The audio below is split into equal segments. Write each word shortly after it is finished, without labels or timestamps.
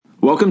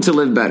Welcome to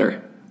Live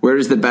Better, where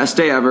it is the best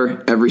day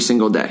ever, every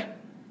single day.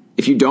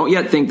 If you don't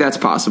yet think that's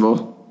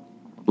possible,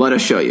 let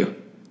us show you.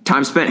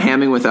 Time spent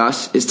hamming with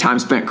us is time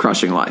spent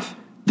crushing life.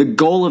 The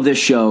goal of this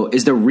show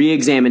is the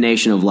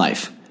re-examination of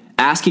life.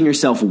 Asking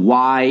yourself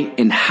why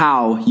and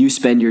how you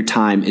spend your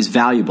time is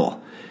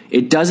valuable.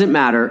 It doesn't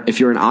matter if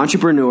you're an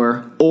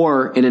entrepreneur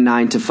or in a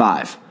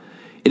 9-to-5.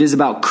 It is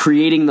about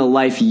creating the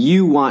life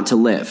you want to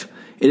live.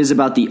 It is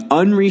about the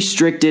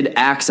unrestricted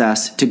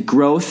access to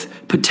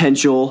growth,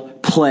 potential,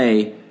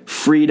 play,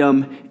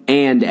 freedom,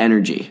 and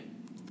energy.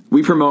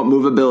 We promote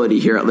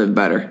movability here at Live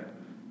Better.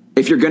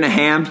 If you're gonna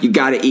ham, you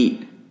gotta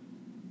eat.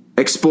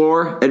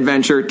 Explore,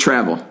 adventure,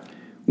 travel.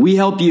 We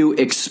help you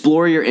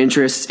explore your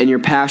interests and your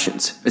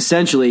passions,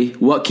 essentially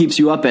what keeps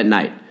you up at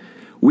night.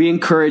 We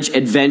encourage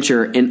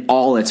adventure in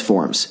all its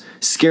forms.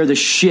 Scare the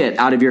shit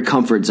out of your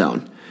comfort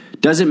zone.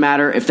 Doesn't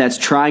matter if that's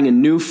trying a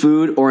new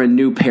food or a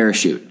new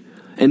parachute.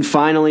 And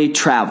finally,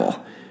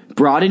 travel.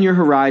 Broaden your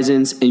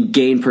horizons and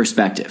gain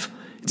perspective.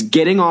 It's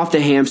getting off the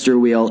hamster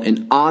wheel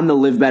and on the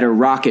Live Better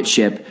rocket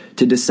ship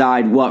to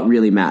decide what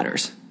really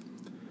matters.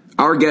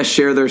 Our guests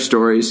share their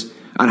stories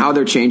on how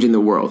they're changing the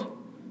world.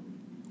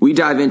 We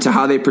dive into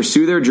how they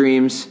pursue their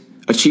dreams,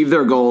 achieve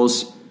their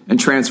goals, and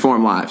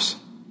transform lives.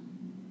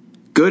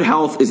 Good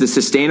health is the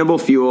sustainable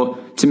fuel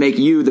to make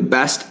you the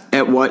best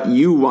at what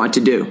you want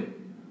to do.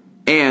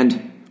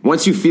 And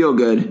once you feel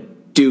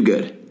good, do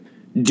good.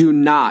 Do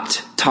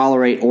not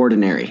tolerate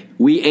ordinary.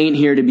 We ain't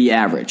here to be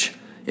average.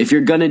 If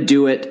you're gonna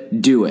do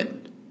it, do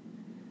it.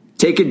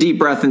 Take a deep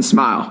breath and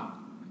smile.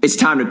 It's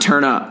time to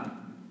turn up.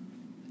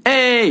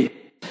 Hey!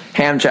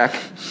 Ham check.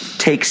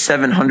 Take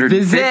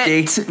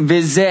 750.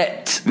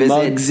 Visit.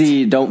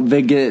 Mugsy, don't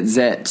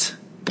visit.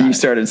 You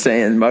started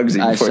saying Mugsy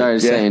before. I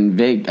started saying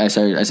Vig. I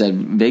said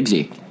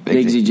Vigsy.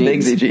 Vigsy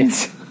jeans. Vigsy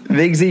jeans.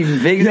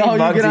 Vigsy, Yo,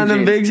 Mugsy you get on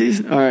them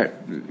jeans. Vigsies? All right,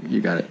 you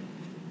got it.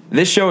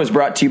 This show is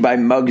brought to you by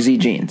Mugsy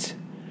jeans.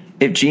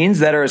 If jeans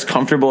that are as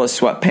comfortable as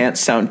sweatpants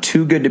sound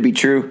too good to be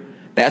true,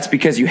 that's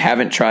because you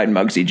haven't tried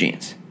Mugsy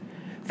jeans.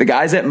 The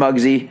guys at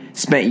Mugsy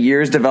spent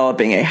years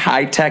developing a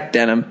high-tech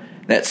denim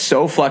that's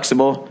so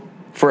flexible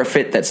for a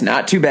fit that's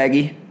not too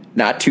baggy,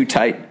 not too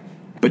tight,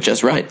 but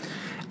just right.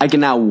 I can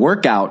now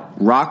work out,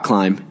 rock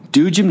climb,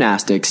 do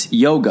gymnastics,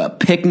 yoga,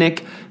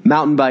 picnic,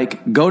 mountain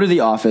bike, go to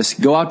the office,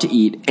 go out to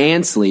eat,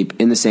 and sleep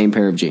in the same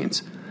pair of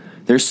jeans.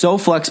 They're so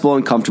flexible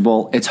and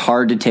comfortable, it's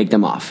hard to take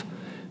them off.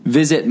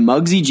 Visit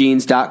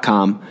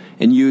MugsyJeans.com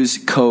and use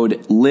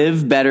code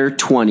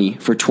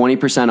LIVEBETTER20 for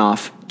 20%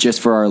 off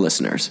just for our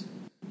listeners.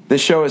 This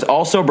show is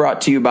also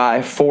brought to you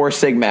by Four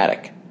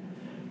Sigmatic.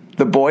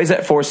 The boys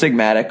at Four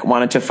Sigmatic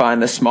wanted to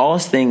find the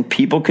smallest thing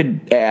people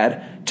could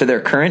add to their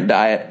current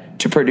diet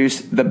to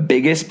produce the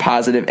biggest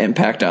positive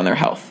impact on their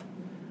health.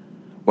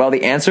 Well,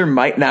 the answer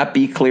might not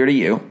be clear to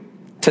you.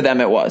 To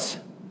them it was.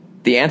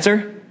 The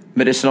answer?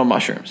 Medicinal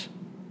mushrooms.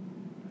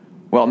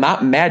 Well,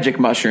 not magic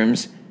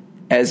mushrooms,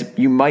 as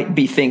you might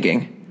be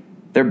thinking.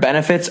 Their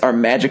benefits are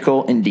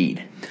magical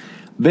indeed.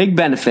 Big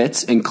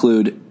benefits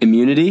include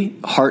immunity,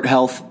 heart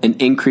health,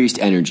 and increased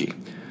energy.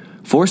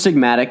 Four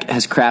Sigmatic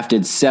has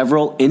crafted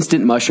several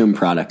instant mushroom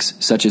products,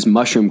 such as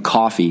mushroom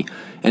coffee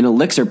and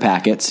elixir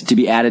packets to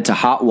be added to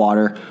hot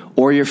water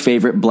or your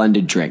favorite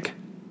blended drink.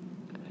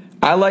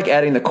 I like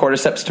adding the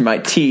cordyceps to my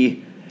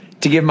tea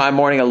to give my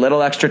morning a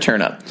little extra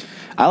turn up.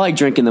 I like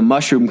drinking the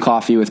mushroom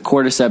coffee with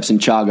cordyceps and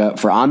chaga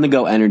for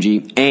on-the-go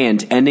energy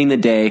and ending the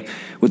day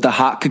with the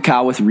hot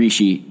cacao with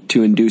reishi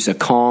to induce a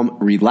calm,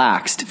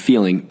 relaxed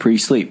feeling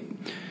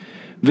pre-sleep.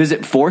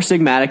 Visit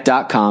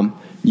foursigmatic.com.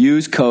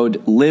 Use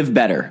code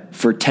LIVEBETTER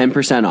for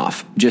 10%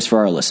 off just for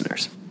our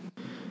listeners.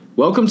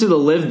 Welcome to the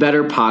Live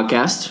Better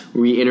podcast,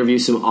 where we interview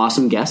some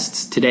awesome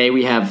guests. Today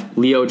we have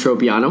Leo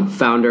Tropeano,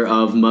 founder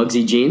of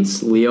Mugsy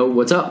Jeans. Leo,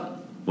 what's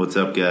up? What's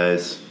up,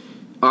 guys?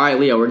 All right,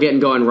 Leo, we're getting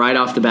going right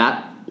off the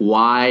bat.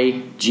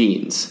 Why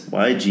jeans?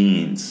 Why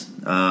jeans?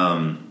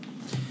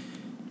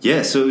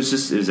 Yeah, so it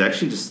was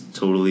actually just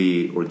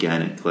totally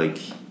organic. Like,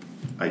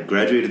 I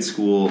graduated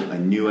school, I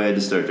knew I had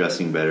to start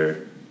dressing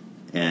better,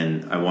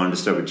 and I wanted to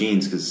start with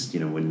jeans because, you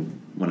know,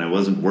 when I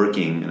wasn't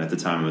working, and at the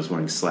time I was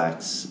wearing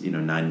slacks,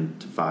 9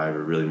 to 5,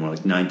 or really more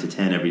like 9 to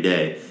 10 every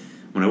day.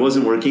 When I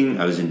wasn't working,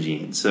 I was in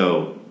jeans.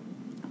 So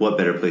what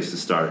better place to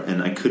start?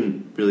 And I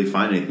couldn't really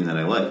find anything that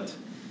I liked.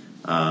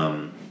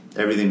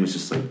 Everything was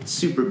just like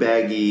super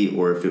baggy,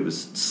 or if it was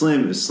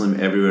slim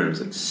everywhere, and it was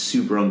like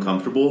super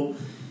uncomfortable.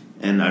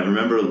 And I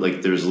remember,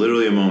 like, there was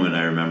literally a moment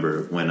I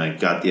remember when I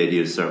got the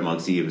idea to start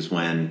Mugsy. It was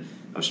when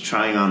I was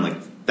trying on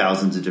like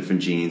thousands of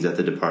different jeans at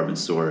the department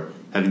store,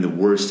 having the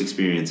worst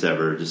experience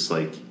ever, just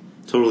like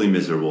totally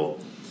miserable,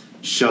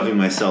 shoving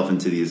myself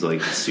into these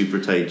like super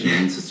tight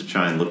jeans just to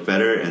try and look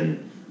better,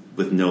 and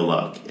with no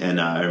luck. And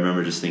I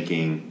remember just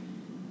thinking,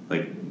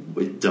 like,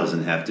 it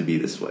doesn't have to be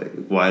this way.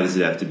 Why does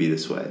it have to be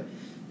this way?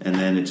 And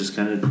then it just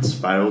kind of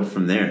spiraled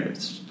from there.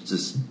 It's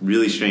just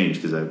really strange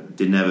because I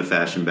didn't have a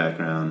fashion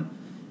background.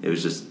 It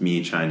was just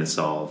me trying to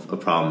solve a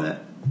problem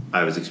that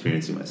I was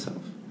experiencing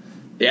myself.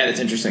 Yeah,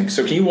 that's interesting.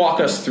 So can you walk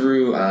us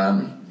through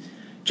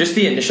just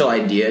the initial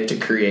idea to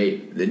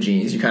create the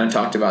jeans. You kind of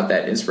talked about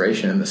that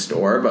inspiration in the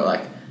store, but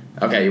like,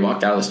 okay, you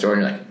walked out of the store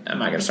and you're like,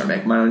 am I going to start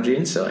making my own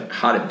jeans? So like,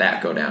 how did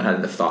that go down? How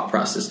did the thought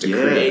process to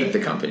create the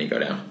company go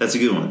down? That's a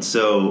good one.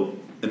 So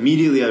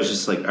immediately I was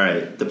just like, all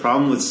right, the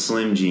problem with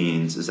slim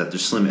jeans is that they're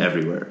slim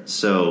everywhere.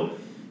 So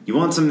you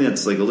want something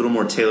that's like a little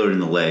more tailored in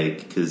the leg,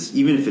 because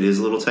even if it is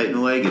a little tight in the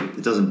leg,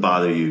 it doesn't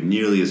bother you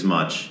nearly as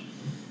much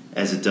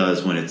as it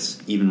does when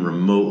it's even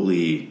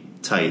remotely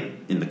tight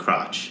in the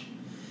crotch.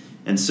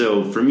 And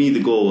so for me, the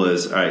goal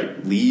was, all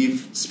right,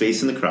 leave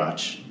space in the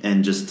crotch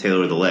and just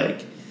tailor the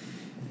leg.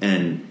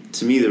 And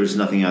to me, there was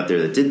nothing out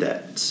there that did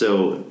that.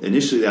 So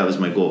initially that was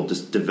my goal,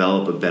 just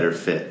develop a better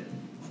fit.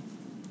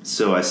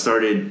 So I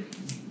started,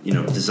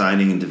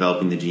 designing and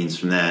developing the jeans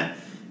from that.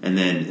 And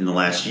then in the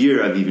last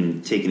year, I've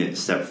even taken it a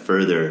step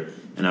further,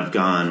 and I've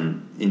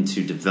gone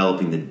into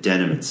developing the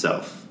denim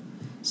itself.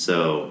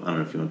 So I don't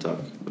know if you want to talk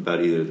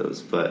about either of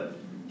those, but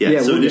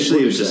so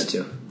initially it was just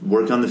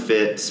work on the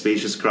fit,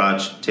 spacious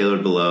crotch,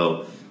 tailored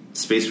below,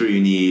 space where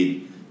you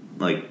need,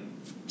 like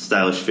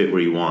stylish fit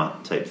where you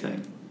want type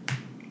thing.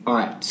 All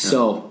right,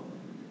 so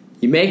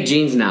you make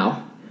jeans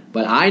now,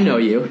 but I know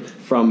you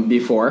from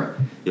before.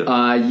 Yep.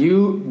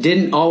 You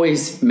didn't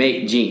always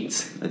make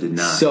jeans. I did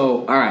not.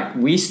 So, all right,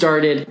 we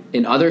started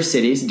in other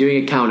cities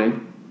doing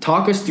accounting.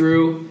 Talk us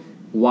through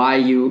why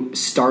you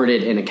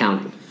started in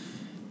accounting.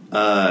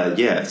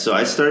 So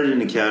I started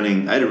in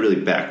accounting. I had a really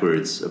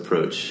backwards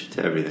approach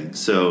to everything.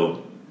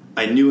 So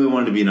I knew I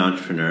wanted to be an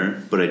entrepreneur,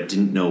 but I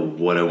didn't know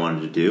what I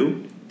wanted to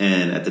do.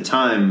 And at the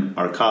time,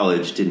 our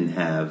college didn't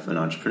have an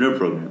entrepreneur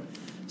program.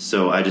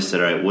 So I just said,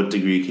 all right, what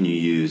degree can you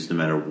use no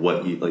matter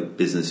what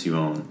business you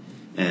own?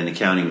 And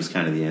accounting was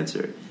kind of the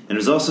answer. And it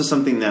was also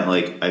something that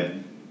I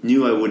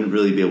knew I wouldn't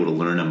really be able to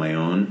learn on my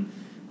own.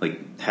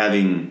 Like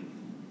having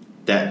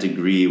that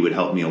degree would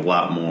help me a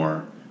lot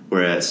more.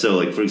 Whereas,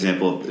 for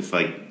example, if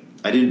I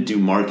didn't do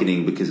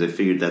marketing because I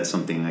figured that's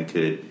something I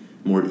could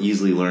more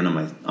easily learn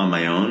on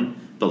my own.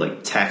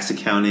 But tax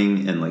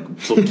accounting and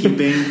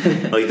bookkeeping,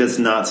 that's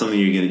not something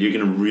you're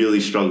gonna really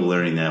struggle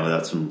learning that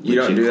without some. You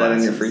don't do classes. that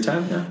in your free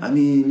time? No? I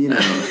mean,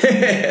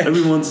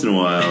 every once in a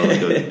while,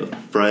 a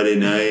Friday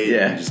night,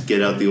 just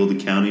get out the old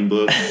accounting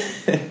book.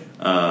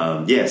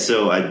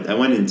 So I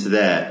went into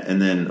that,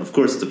 and then of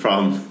course the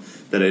problem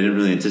that I didn't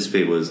really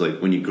anticipate was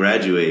when you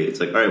graduate,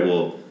 it's all right,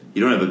 well,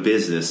 you don't have a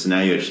business, so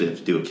now you actually have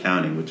to do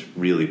accounting, which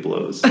really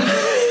blows. Namaste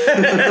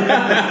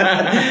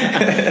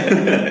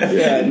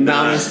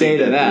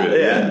to that.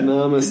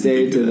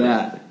 Namaste to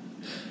that.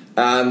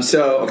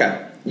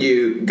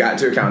 You got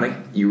into accounting.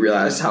 You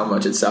realized how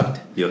much it sucked.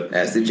 Yep.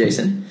 As did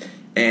Jason.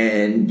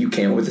 And you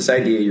came up with this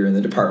idea. You're in the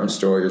department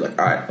store. You're like,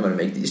 all right, I'm going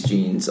to make these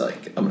jeans. I'm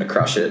going to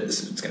crush it.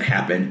 This is what's going to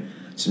happen.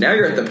 So now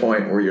you're at the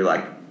point where you're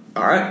like,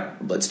 all right,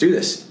 let's do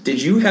this.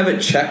 Did you have a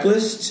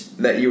checklist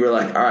that you were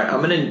like, all right,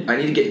 I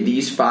need to get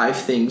these 5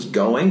 things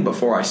going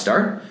before I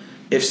start?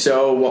 If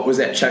so, what was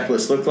that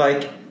checklist look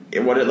like?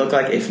 What did it look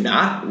like? If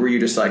not, were you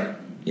just like,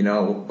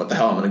 what the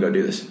hell, I'm going to go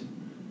do this?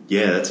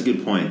 Yeah, that's a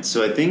good point.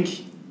 So I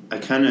think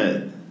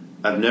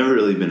I've never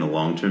really been a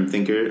long-term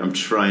thinker. I'm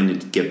trying to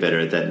get better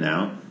at that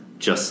now.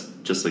 Just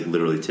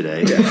literally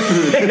today. Yeah.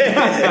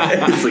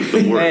 It's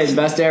the worst. Hey, it's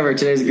best ever.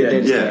 Today's a good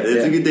day to start.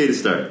 It's a good day to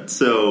start.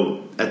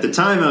 So at the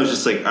time, I was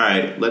just all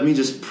right, let me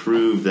just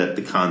prove that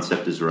the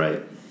concept is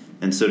right.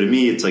 And so to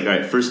me, it's all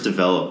right, first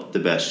develop the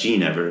best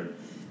jean ever.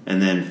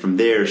 And then from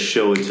there,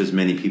 show it to as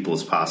many people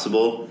as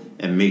possible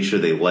and make sure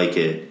they like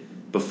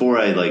it before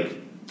I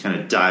kind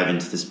of dive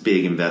into this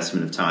big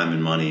investment of time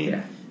and money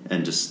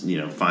and just,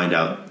 find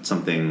out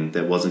something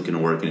that wasn't going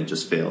to work and it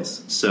just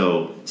fails.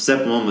 So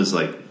step 1 was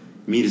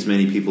meet as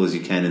many people as you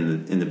can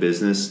in the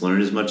business,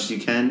 learn as much as you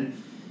can,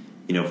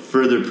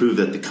 further prove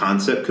that the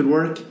concept could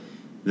work.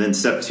 And then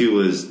step 2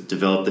 was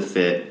develop the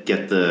fit,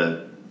 get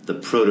the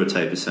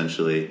prototype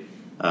essentially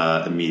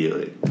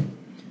immediately.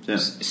 Yeah.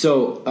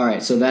 So all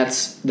right, so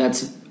that's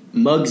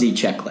Mugsy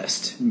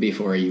checklist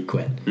before you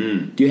quit.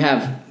 Do you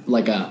have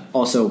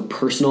also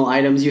personal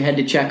items you had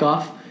to check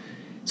off?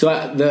 So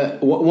the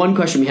one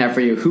question we have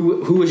for you: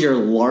 who was your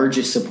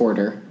largest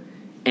supporter,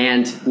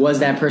 and was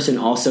that person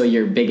also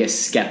your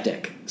biggest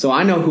skeptic? So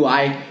I know who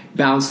I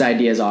bounced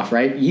ideas off.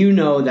 Right, you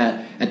know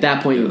that at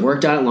that point you've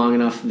worked on it long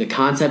enough. The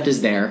concept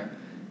is there.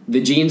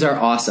 The jeans are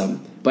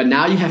awesome, but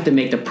now you have to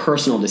make the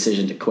personal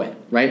decision to quit.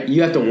 Right,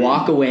 you have to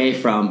walk away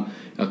from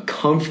a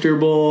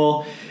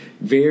comfortable,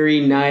 very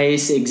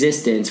nice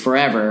existence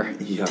forever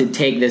to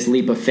take this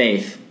leap of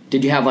faith.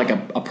 Did you have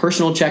a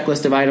personal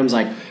checklist of items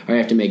I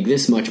have to make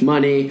this much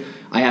money,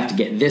 I have to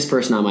get this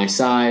person on my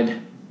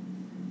side?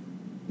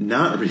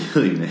 Not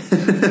really, man. You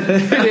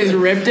just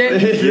ripped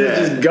it? Yeah.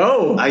 Just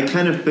go. I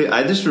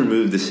just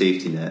removed the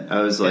safety net.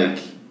 I was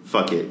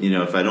fuck it.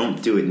 If I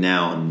don't do it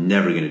now, I'm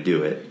never going to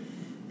do it.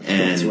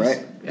 And, that's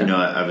right. Yeah.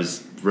 I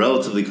was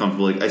relatively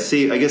comfortable. I guess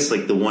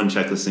the one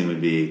checklist thing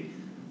would be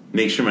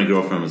make sure my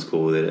girlfriend was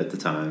cool with it at the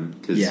time,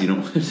 because you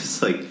don't want to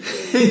just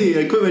hey,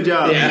 I quit my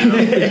job. Yeah.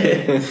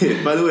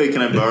 By the way,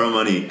 can I borrow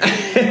money?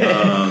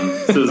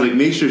 it was like,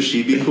 make sure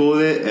she'd be cool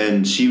with it.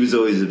 And she was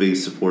always a big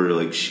supporter.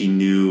 Like, she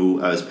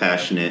knew I was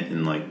passionate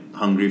and, like,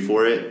 hungry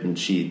for it. And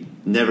she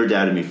never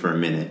doubted me for a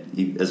minute,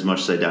 as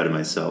much as I doubted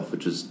myself,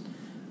 which was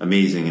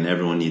amazing. And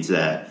everyone needs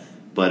that.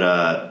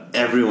 But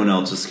everyone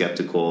else was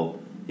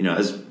skeptical. You know,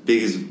 as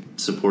big as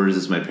supporters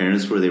as my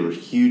parents were, they were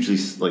hugely,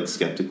 like,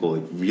 skeptical.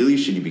 Like, really?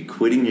 Should you be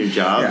quitting your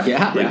job?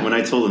 Yeah. Like, when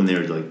I told them, they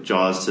were, like,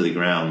 jaws to the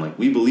ground. Like,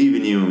 we believe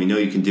in you and we know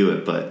you can do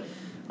it, but,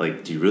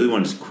 like, do you really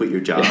want to just quit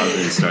your job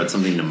and start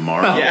something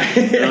tomorrow?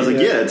 And I was like,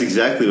 yeah, that's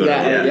exactly what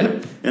I want to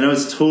do. And I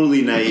was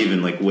totally naive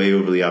and, like, way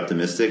overly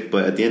optimistic.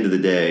 But at the end of the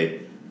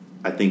day,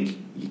 I think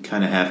you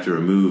kind of have to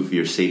remove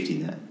your safety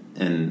net.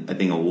 And I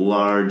think a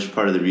large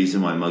part of the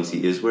reason why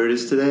Mugsy is where it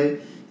is today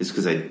is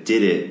because I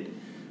did it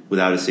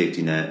without a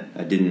safety net.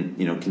 I didn't,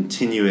 you know,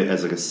 continue it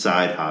as, like, a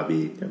side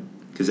hobby.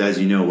 Because as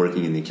you know,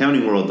 working in the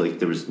accounting world, like,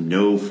 there was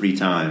no free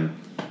time.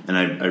 And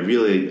I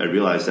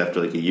realized after,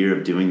 like, a year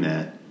of doing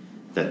that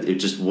it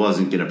just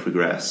wasn't going to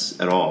progress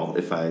at all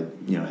if I,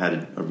 you know,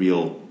 had a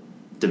real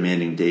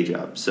demanding day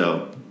job.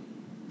 So,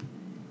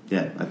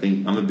 yeah, I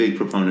think I'm a big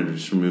proponent of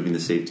just removing the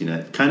safety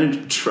net. Kind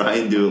of try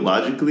and do it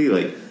logically,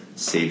 like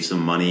save some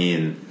money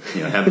and,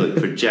 you know, have, like,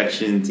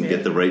 projections and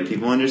get the right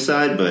people on your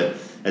side. But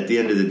at the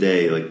end of the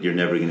day, like, you're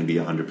never going to be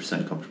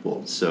 100%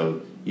 comfortable.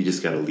 So you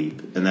just got to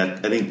leap. And I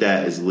think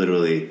that is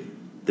literally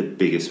the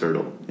biggest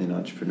hurdle in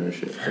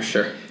entrepreneurship. For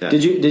sure. Yeah.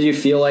 Did you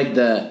feel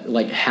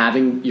like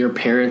having your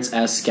parents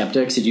as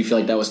skeptics, did you feel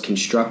like that was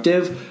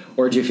constructive,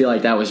 or did you feel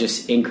like that was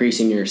just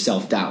increasing your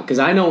self-doubt? Because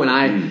I know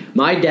when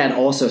my dad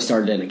also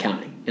started in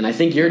accounting, and I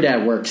think your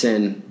dad works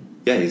in...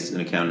 Yeah, he's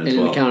an accountant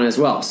as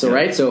well. So,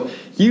 right? So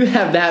you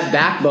have that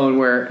backbone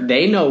where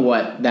they know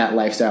what that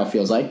lifestyle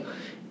feels like.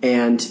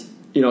 And,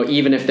 you know,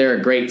 even if they're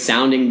a great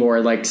sounding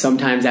board, like,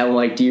 sometimes that will,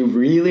 like, do you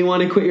really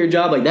want to quit your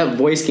job? Like, that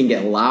voice can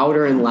get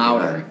louder and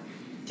louder.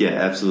 Yeah,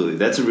 absolutely.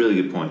 That's a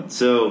really good point.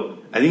 So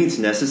I think it's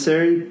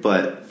necessary,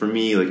 but for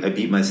me, like, I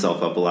beat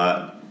myself up a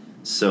lot.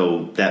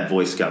 So that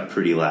voice got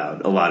pretty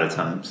loud a lot of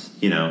times,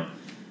 you know,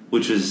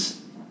 which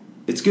is,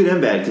 it's good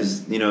and bad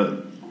because, you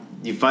know,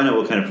 you find out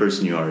what kind of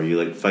person you are. You,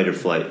 like, fight or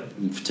flight.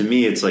 To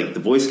me, it's like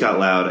the voice got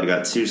loud. I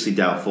got seriously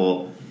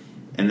doubtful.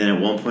 And then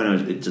at one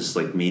point, it just,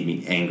 like, made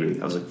me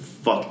angry. I was like,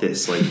 fuck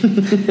this.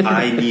 Like,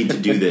 I need to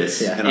do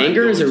this. Yeah. And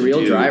Anger is a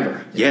real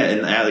driver. Yeah,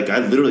 and I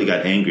literally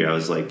got angry. I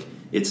was like,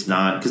 it's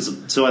not...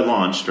 So I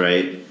launched,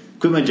 right?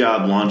 Quit my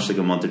job, launched, like,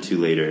 a month or two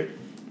later.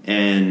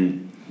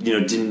 And, you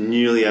know, didn't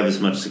nearly have as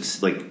much,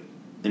 like,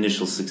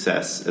 initial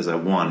success as I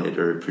wanted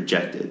or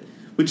projected.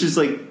 Which is,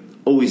 like,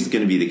 always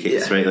going to be the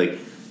case, right? Like,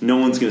 no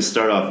one's going to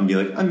start off and be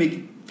like, I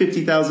make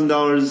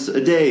 $50,000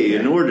 a day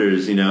in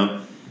orders, you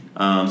know?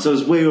 So I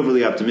was way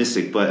overly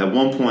optimistic. But at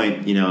one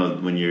point, you know,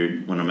 when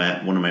I'm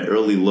at one of my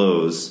early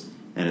lows,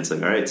 and it's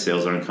like, all right,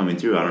 sales aren't coming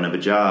through, I don't have a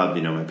job,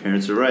 you know, my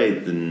parents are right,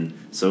 and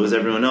so is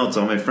everyone else,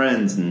 all my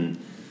friends, and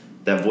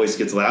that voice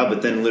gets loud.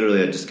 But then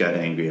literally I just got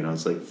angry, and I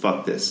was like,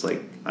 fuck this.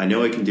 Like, I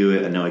know I can do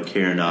it, I know I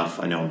care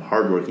enough, I know I'm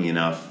hardworking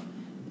enough,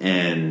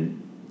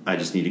 and I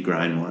just need to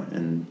grind more.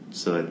 And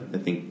so I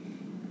think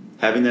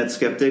having that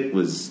skeptic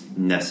was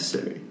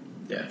necessary.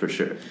 Yeah, for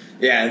sure.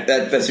 Yeah,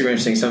 that's super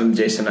interesting. Something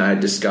Jason and I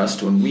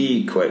discussed when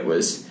we quit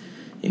was,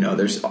 you know,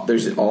 there's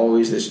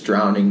always this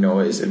drowning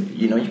noise of,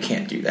 you know, you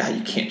can't do that.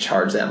 You can't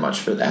charge that much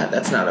for that.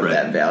 That's not of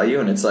that value.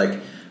 And it's like,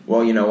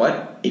 well, you know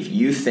what? If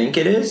you think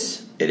it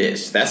is, it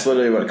is. That's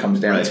literally what it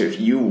comes down to. If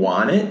you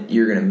want it,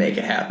 you're going to make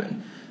it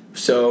happen.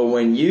 So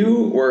when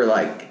you were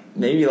like,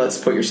 maybe let's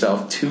put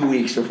yourself 2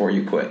 weeks before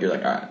you quit, you're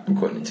like, all right, I'm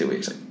quitting in 2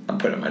 weeks. Like, I'm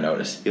putting my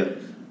notice. Yeah.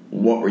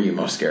 What were you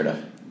most scared of?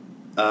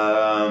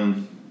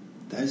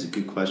 That is a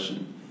good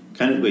question.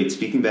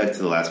 Speaking back to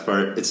the last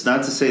part, it's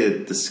not to say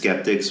that the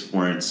skeptics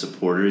weren't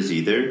supporters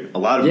either. A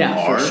lot of them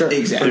are. For sure.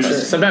 Exactly. For sure.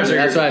 Sometimes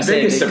they're your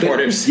biggest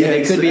supporters.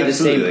 They could be the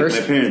same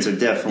person. My parents are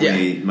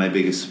definitely my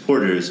biggest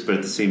supporters, but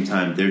at the same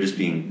time, they're just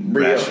being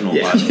rational,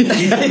 Yeah. logical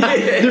people.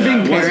 They're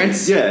being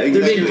parents. Yeah, exactly.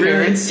 They're being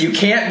parents. You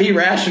can't be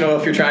rational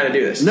if you're trying to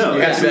do this. No,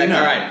 you have to be like, absolutely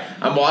all not. right,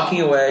 I'm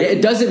walking away. Yeah,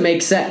 it doesn't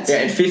make sense.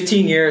 Yeah, in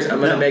 15 years, I'm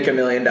going to make $1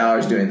 million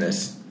doing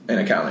this in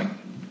accounting.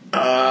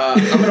 I'm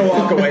going to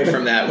walk away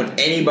from that when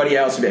anybody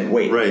else would be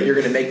like, wait, you're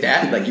going to make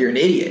that? Like, you're an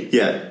idiot.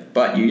 Yeah.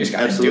 But you just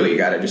got to do it. You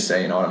got to just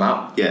say, you know what, I'm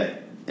out. Yeah.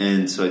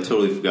 And so I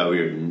totally forgot what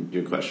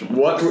your question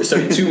was.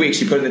 So 2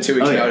 weeks, you put in the 2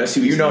 weeks notice.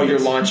 You know you're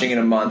launching in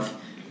a month.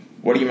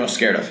 What are you most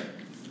scared of?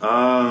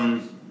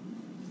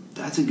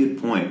 That's a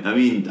good point. I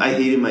mean, I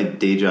hated my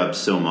day job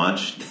so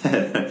much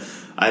that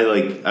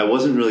I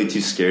wasn't really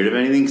too scared of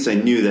anything because I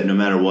knew that no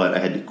matter what, I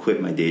had to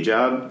quit my day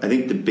job. I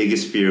think the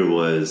biggest fear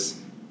was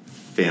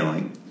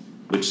failing,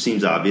 which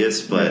seems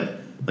obvious, but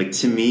like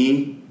to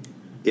me,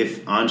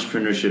 if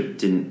entrepreneurship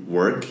didn't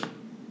work,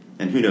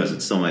 and who knows,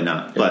 it still might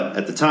not. But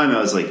at the time, I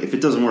was like, if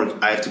it doesn't work,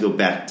 I have to go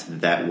back to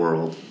that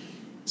world.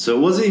 So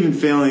it wasn't even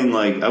failing.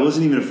 Like I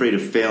wasn't even afraid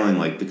of failing.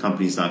 Like the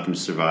company's not going to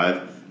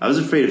survive. I was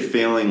afraid of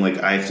failing. Like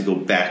I have to go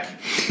back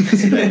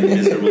to that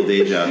miserable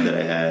day job that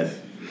I had,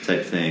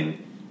 type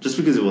thing, just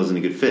because it wasn't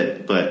a good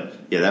fit. But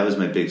yeah, that was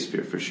my biggest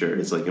fear for sure.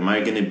 It's like, am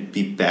I going to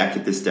be back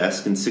at this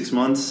desk in 6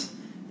 months?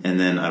 And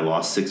then I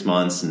lost 6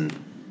 months, and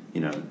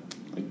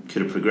I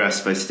could have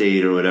progressed if I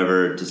stayed or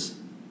whatever. Just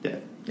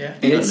yeah.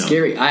 And it's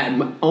scary.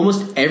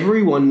 Almost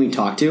everyone we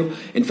talk to,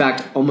 in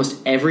fact,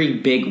 almost every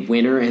big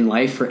winner in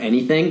life for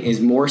anything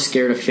is more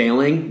scared of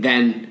failing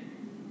than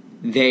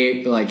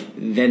they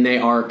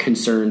are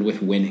concerned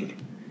with winning.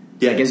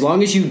 Yeah. Like, as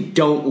long as you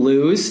don't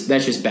lose,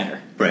 that's just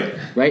better.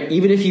 Right?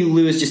 Even if you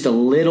lose just a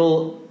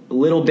little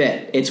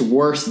bit, it's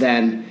worse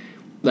than,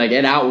 like,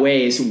 it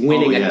outweighs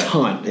winning a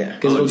ton. Yeah.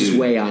 Because it'll just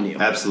weigh on you.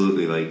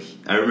 Absolutely. Like,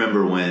 I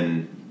remember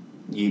when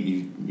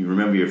you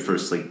remember your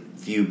first, like,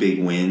 few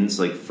big wins.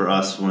 Like, for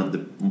us, one of the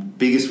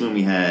biggest win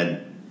we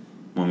had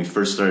when we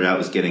first started out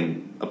was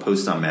getting a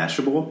post on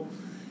Mashable.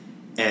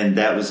 And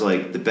that was,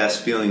 like, the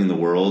best feeling in the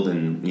world.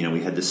 And,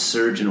 we had this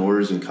surge in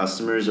orders and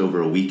customers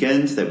over a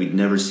weekend that we'd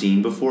never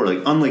seen before.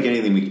 Like, unlike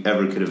anything we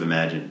ever could have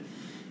imagined.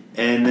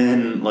 And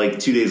then, like,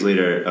 2 days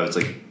later, I was,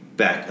 like,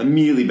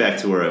 immediately back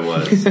to where I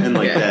was. And,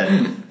 like,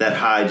 that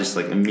high just,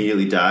 like,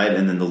 immediately died.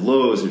 And then the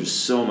lows are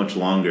just so much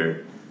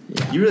longer.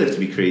 Yeah. You really have to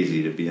be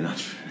crazy to be an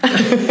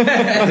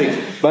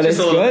entrepreneur. But it's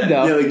good,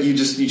 though. Yeah, like, you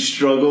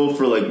struggle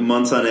for, like,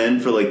 months on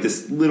end for, like,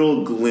 this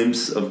little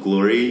glimpse of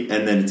glory,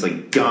 and then it's,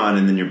 like, gone,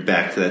 and then you're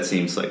back to that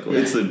same cycle. Yeah.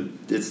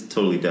 It's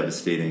totally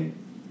devastating.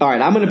 All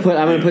right, I'm gonna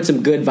put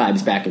some good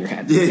vibes back in your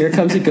head. Here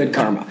comes a good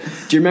karma.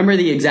 Do you remember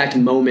the exact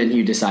moment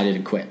you decided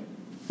to quit?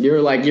 You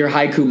were like, your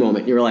haiku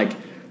moment. You were like,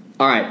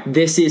 all right,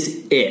 this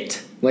is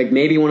it. Like,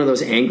 maybe one of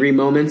those angry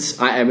moments.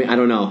 I mean, I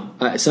don't know.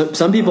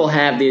 Some people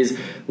have these,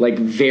 like,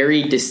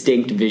 very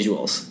distinct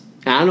visuals.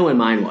 I don't know what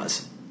mine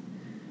was.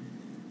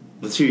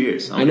 Let's hear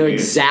yours. I know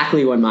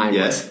exactly what mine was.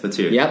 Yes, let's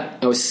hear it. Yep.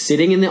 I was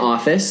sitting in the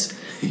office.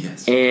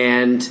 Yes.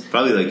 And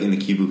probably, like, in the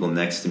cubicle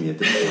next to me at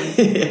this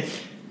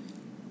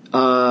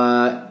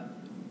point.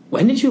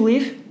 When did you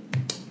leave?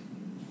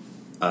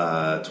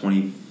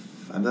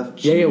 I left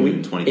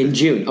June 2015. In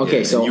June. Okay,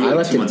 yeah, so I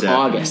left in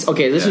August.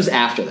 Okay, this was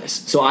after this.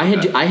 So I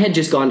had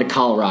just gone to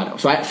Colorado.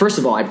 So first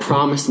of all, I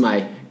promised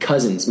my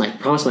cousins,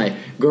 promised my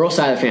girl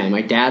side of the family,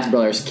 my dad's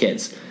brother's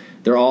kids.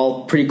 They're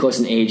all pretty close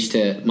in age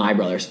to my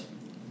brothers.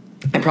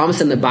 I promised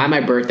them that by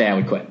my birthday I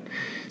would quit.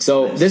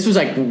 So This was,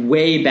 like,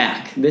 way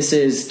back. This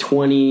is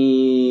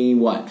 14,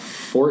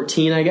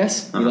 I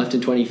guess. We left in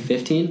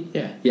 2015.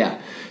 Yeah.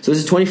 So this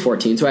is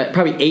 2014. So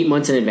probably 8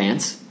 months in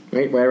advance.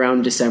 Right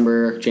around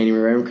December,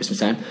 January, right around Christmas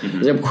time.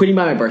 Mm-hmm. I'm quitting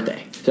by my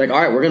birthday. So, like, all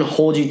right, we're going to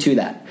hold you to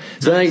that.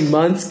 So, like,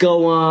 months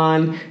go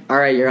on. All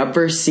right, you're up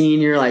for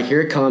senior. Like,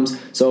 here it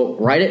comes. So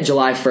right at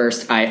July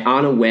 1st, I,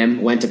 on a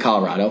whim, went to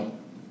Colorado.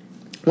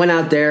 Went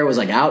out there, was,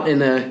 like, out in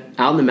the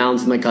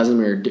mountains with my cousin.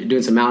 We were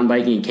doing some mountain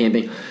biking and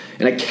camping.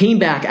 And I came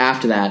back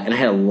after that, and I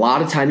had a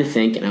lot of time to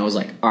think. And I was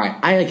like, all right,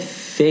 I, like,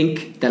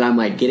 think that I'm,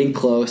 like, getting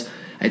close.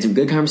 I had some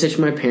good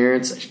conversation with my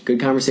parents, good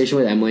conversation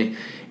with Emily.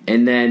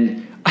 And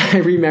then I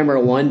remember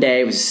one day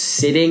I was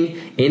sitting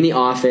in the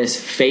office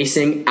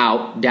facing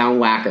out down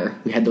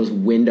Wacker. We had those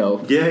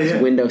window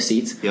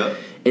seats. Yep.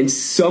 And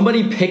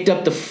somebody picked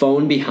up the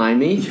phone behind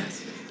me,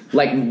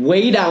 like,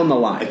 way down the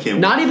line.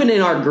 Not even in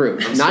our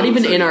group. In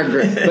our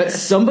group. But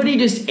somebody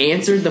just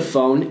answered the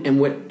phone, and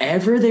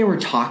whatever they were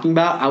talking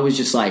about, I was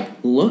just like,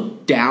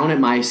 looked down at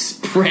my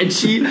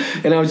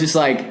spreadsheet, and I was just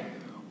like,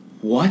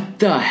 what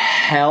the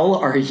hell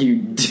are you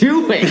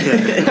doing?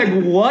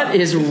 Like, what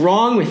is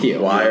wrong with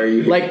you? Why are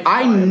you? Like,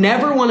 I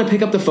never want to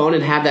pick up the phone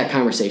and have that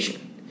conversation.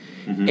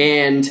 Mm-hmm.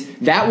 And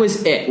that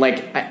was it.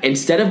 Like,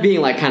 instead of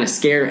being, like, kind of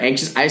scared or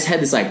anxious, I just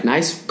had this, like,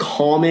 nice,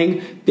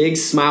 calming, big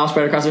smile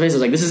spread across my face. I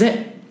was like, this is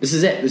it. This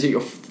is it. This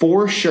is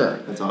for sure.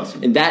 That's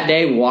awesome. And that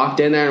day, walked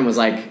in there and was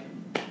like,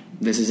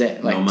 this is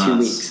it. Like, 2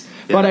 weeks.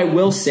 Yeah. But I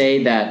will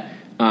say that,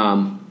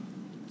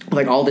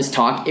 like, all this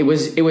talk, it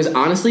was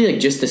honestly, like,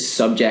 just the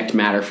subject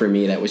matter for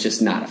me that was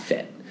just not a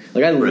fit.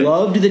 Like, I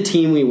loved the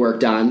team we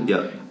worked on.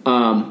 Yeah.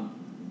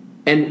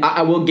 And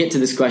I will get to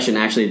this question.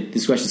 Actually,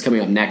 this question's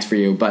coming up next for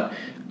you. But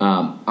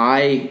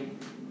I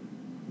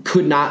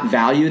could not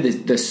value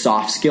the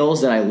soft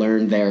skills that I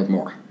learned there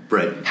more.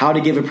 Right. How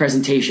to give a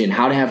presentation,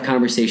 how to have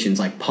conversations,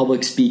 like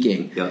public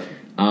speaking. Yeah.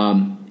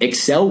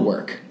 Excel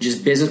work,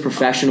 just business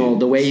professional,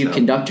 the way you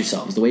conduct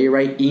yourselves, the way you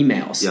write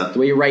emails, the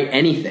way you write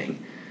anything.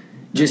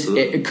 Just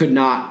it could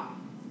not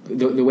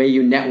the way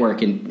you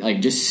network and, like,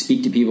 just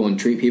speak to people and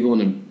treat people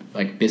in a,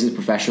 like, business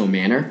professional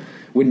manner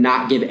would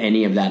not give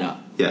any of that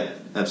up. Yeah,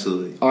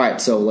 absolutely. All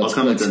right, so let's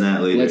comment on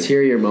that later. Let's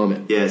hear your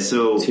moment. Yeah,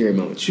 so let's hear your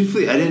moment.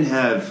 Truthfully, I didn't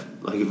have,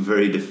 like, a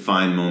very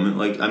defined moment.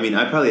 Like, I mean,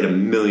 I probably had a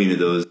million of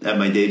those at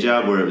my day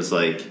job where it was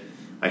like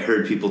I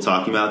heard people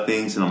talking about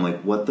things and I'm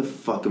like, what the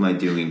fuck am I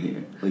doing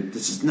here? Like,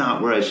 this is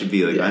not where I should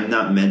be. Like, I'm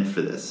not meant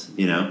for this,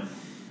 you know?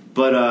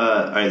 But,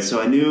 all right,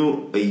 so I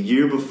knew a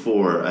year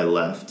before I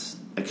left,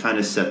 I kind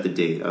of set the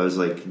date. I was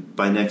like,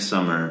 by next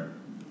summer,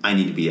 I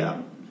need to be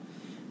out.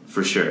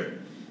 For sure.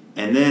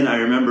 And then I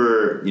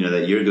remember,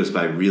 that year goes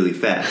by really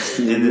fast.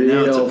 And then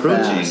now it's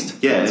approaching.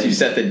 Fast. Yeah. Once you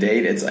set the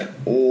date, it's like,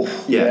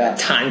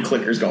 time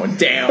clicker's going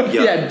down.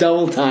 Yeah,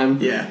 double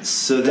time. Yeah.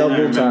 So then I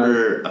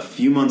remember a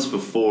few months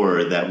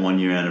before that 1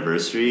 year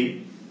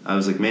anniversary, I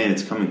was like, man,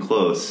 it's coming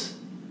close.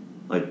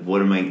 Like,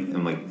 what am I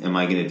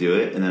going to do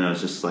it? And then I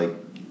was just like,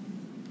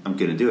 I'm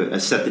going to do it. I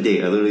set the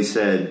date. I literally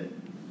said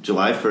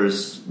July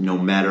 1st, no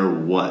matter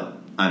what,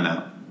 I'm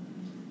out.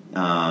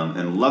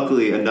 And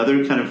luckily,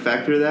 another kind of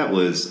factor of that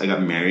was I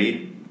got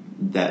married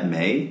that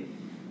May.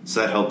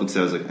 So that helped because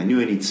I was like, I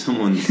knew I need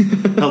someone's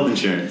health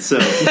insurance. So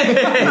I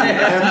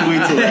have to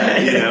wait till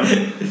that, you know?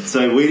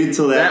 So I waited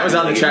till that. That was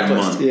on the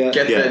checklist. Yeah.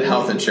 Get the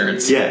health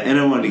insurance. Yeah, and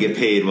I wanted to get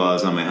paid while I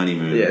was on my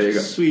honeymoon. Yeah, there you go.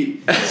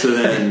 Sweet. So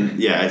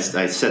then, I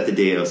set the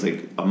date. I was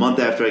like, a month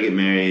after I get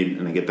married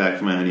and I get back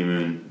from my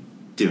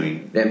honeymoon,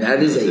 doing it. And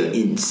that is an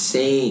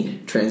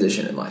insane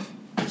transition in life.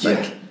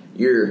 Like,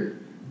 you're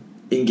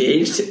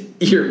engaged,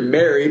 you're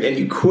married, and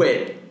you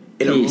quit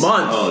in a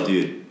month. Oh,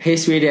 dude. Hey,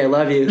 sweetie, I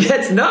love you.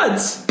 That's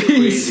nuts.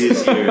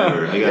 Craziest year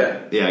ever.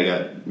 I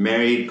got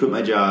married, quit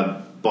my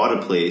job, bought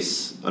a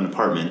place, an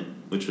apartment,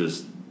 which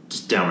was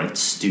just downright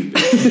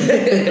stupid.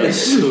 It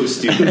was so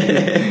stupid.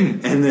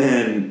 And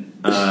then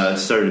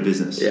started a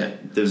business. Yeah.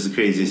 That was the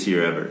craziest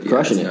year ever.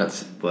 Crushing it.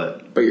 Nuts.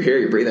 But you're here,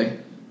 you're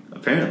breathing.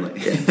 Apparently.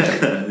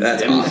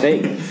 That's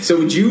awesome. So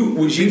would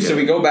you so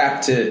we go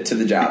back to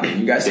the job, and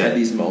you guys had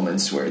these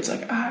moments where it's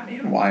like,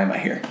 man, why am I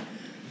here?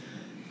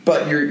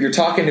 But you're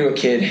talking to a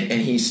kid,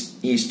 and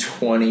he's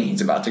 20.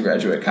 He's about to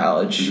graduate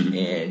college,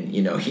 and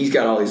he's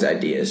got all these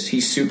ideas.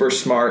 He's super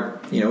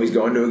smart. He's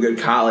going to a good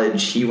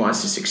college. He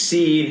wants to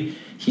succeed.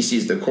 He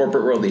sees the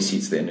corporate world. He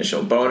sees the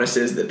initial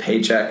bonuses, the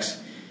paychecks.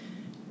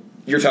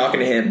 You're talking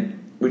to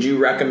him. Would you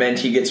recommend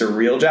he gets a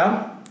real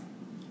job,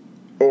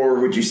 or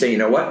would you say, you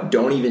know what?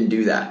 Don't even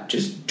do that.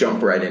 Just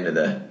jump right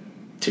into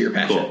your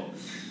passion. Cool.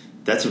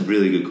 That's a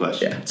really good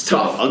question. Yeah, it's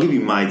tough. I'll give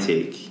you my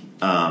take.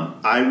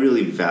 I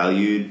really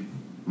valued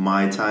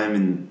my time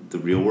in the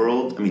real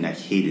world. I mean, I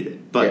hated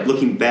it, but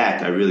looking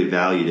back, I really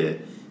valued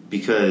it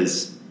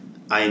because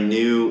I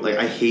knew,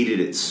 I hated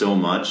it so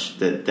much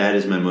that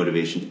is my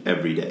motivation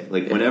every day.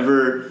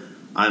 Whenever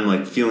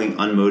I'm feeling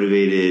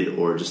unmotivated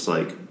or just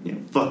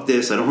fuck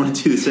this, I don't want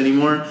to do this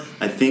anymore,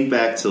 I think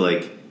back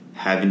to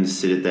having to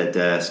sit at that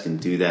desk and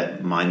do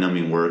that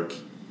mind-numbing work.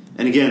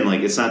 And again,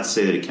 it's not to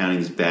say that accounting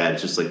is bad,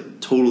 it's just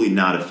totally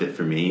not a fit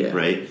for me,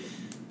 right?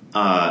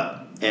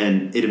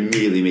 And it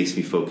immediately makes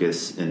me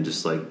focus and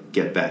just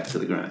get back to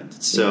the grind.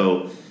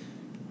 So,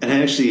 and I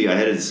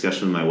had a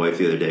discussion with my wife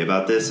the other day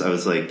about this. I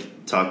was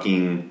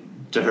talking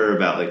to her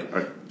about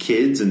our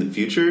kids in the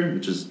future,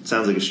 which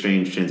sounds like a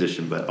strange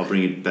transition, but I'll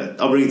bring it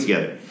back. I'll bring it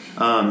together.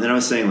 And I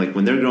was saying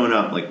when they're growing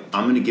up,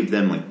 I'm going to give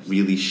them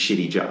really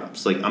shitty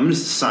jobs. I'm going to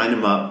sign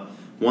them up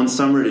one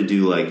summer to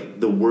do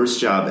the worst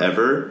job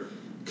ever,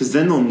 because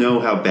then they'll know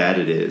how bad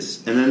it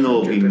is, and then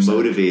they'll 100%. Be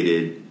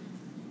motivated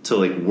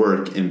to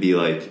work and be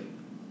a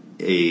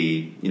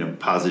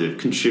positive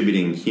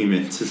contributing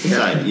human to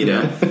society.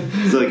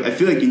 So I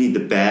feel you need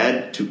the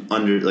bad to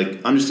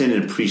understand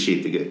and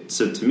appreciate the good.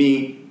 So to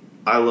me,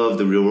 I love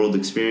the real world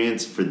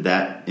experience for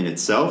that in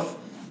itself,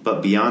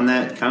 but beyond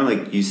that, kind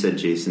of like you said,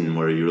 Jason,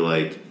 where you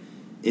were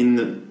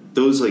in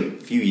those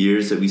few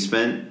years that we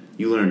spent,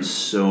 you learn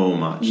so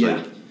much.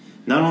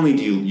 Not only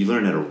do you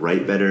learn how to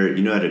write better,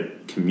 you know how to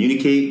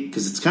communicate,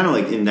 because it's kind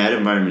of in that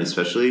environment,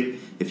 especially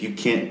if you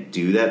can't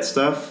do that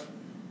stuff.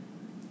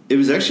 It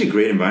was actually a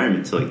great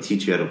environment to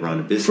teach you how to run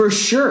a business. For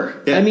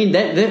sure. Yeah. I mean,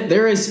 that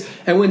there is,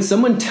 and when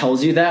someone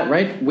tells you that,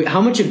 right?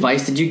 How much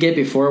advice did you get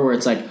before where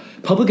it's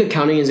public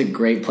accounting is a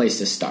great place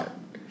to start?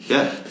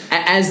 Yeah.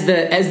 As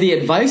the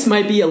advice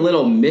might be a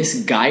little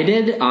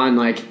misguided on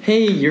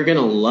hey, you're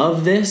gonna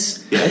love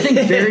this. I think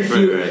very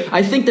few. Right.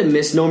 I think the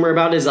misnomer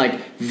about it is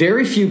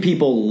very few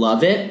people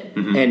love it,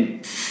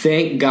 and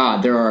thank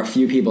God there are a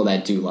few people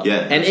that do love it.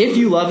 And absolutely. If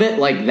you love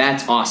it,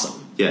 that's awesome.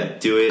 Yeah,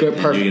 do it. Good,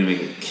 and you're gonna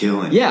make a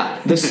killing.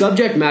 Yeah, the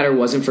subject matter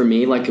wasn't for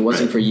me, it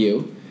wasn't for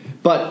you,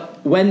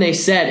 but when they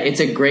said it's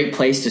a great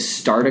place to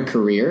start a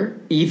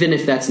career, even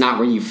if that's not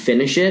where you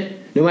finish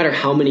it, no matter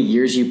how many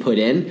years you put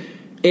in.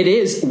 It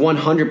is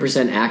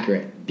 100%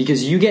 accurate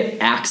because you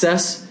get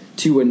access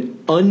to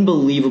an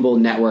unbelievable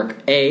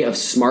network, of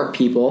smart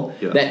people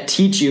that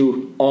teach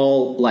you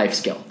all life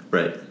skill.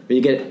 Right.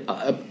 You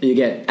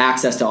get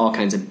access to all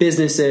kinds of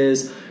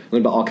businesses,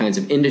 learn about all kinds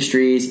of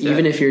industries.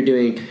 Even if you're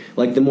doing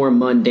the more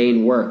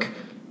mundane work,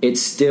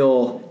 it's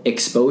still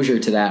exposure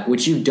to that,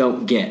 which you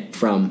don't get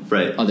from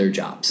other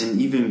jobs.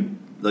 And even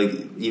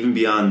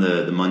beyond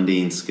the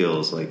mundane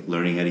skills,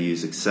 learning how to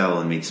use Excel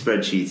and make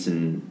spreadsheets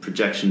and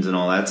projections and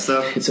all that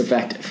stuff. It's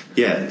effective.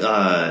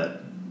 Yeah.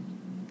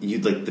 You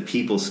the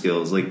people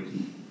skills.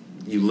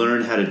 You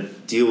learn how to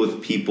deal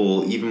with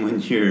people even when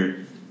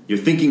you're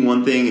thinking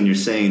one thing and you're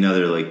saying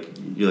another.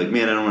 You're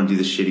man, I don't want to do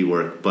this shitty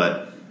work.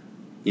 But,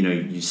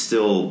 you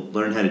still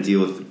learn how to deal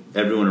with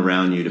everyone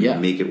around you to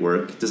make it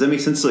work. Does that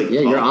make sense?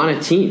 You're on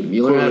a team.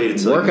 You learn how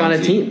to work on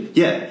a team.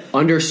 Yeah.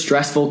 Under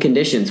stressful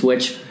conditions,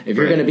 which if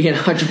you're going to be an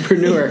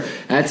entrepreneur,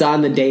 that's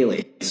on the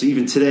daily. So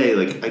even today,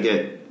 I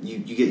get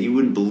you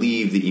wouldn't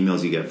believe the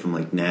emails you get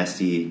from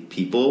nasty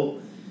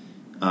people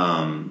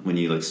when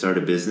you start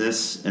a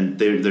business, and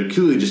they're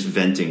clearly just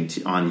venting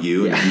on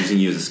you and using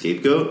you as a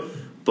scapegoat.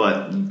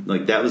 But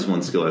like that was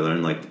one skill I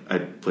learned. Like I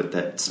put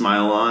that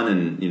smile on,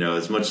 and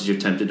as much as you're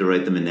tempted to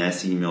write them a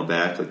nasty email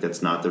back, like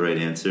that's not the right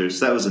answer.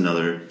 So that was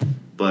another.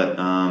 But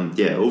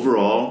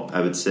overall,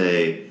 I would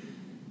say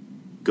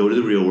go to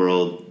the real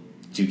world,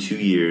 do 2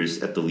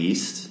 years at the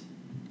least,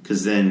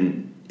 because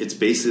then it's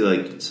basically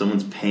like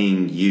someone's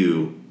paying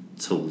you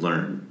to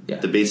learn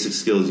the basic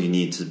skills you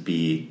need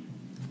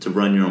to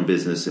run your own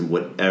business in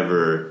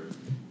whatever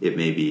it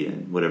may be,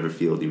 in whatever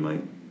field you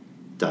might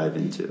dive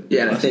into.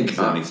 Yeah, and I think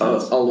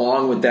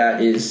along with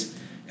that is,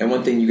 and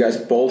one thing you guys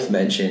both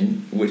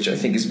mentioned, which I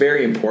think is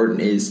very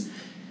important, is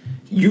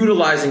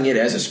utilizing it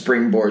as a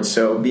springboard.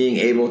 So being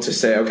able to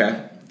say,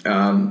 okay,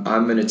 I'm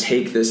going to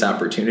take this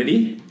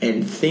opportunity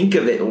and think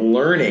of it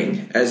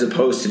learning, as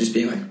opposed to just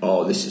being like,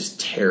 oh, this is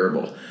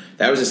terrible.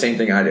 That was the same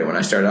thing I did when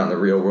I started out in the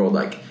real world.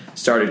 Like,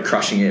 started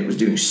crushing it, was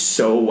doing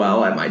so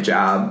well at my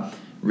job,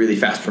 really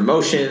fast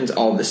promotions,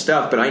 all of this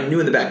stuff. But I knew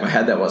in the back of my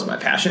head that was my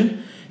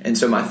passion. And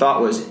so my thought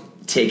was,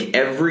 take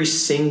every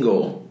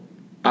single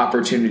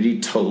opportunity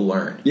to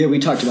learn. Yeah, we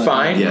talked about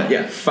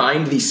that.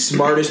 Find the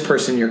smartest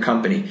person in your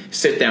company.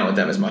 Sit down with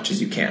them as much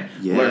as you can.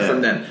 Yeah. Learn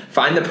from them.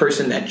 Find the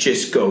person that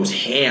just goes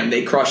ham.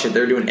 They crush it.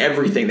 They're doing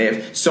everything. They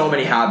have so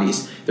many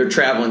hobbies. They're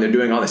traveling. They're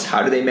doing all this.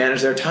 How do they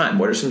manage their time?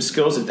 What are some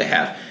skills that they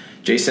have?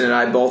 Jason and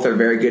I both are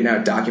very good now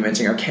at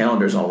documenting our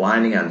calendars and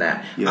aligning on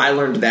that. Yeah. I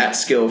learned that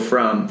skill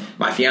from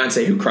my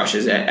fiance, who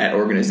crushes at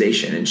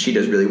organization, and she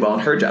does really well in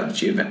her job.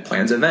 She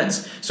plans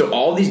events. So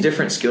all these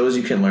different skills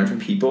you can learn from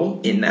people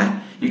in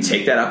that. You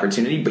take that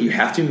opportunity, but you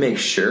have to make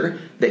sure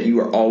that you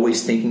are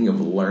always thinking of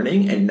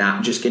learning and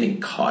not just getting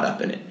caught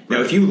up in it.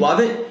 Now, if you love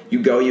it, you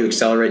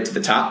accelerate to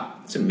the top.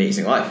 It's an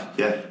amazing life.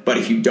 Yeah. But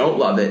if you don't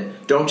love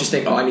it, don't just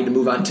think, I need to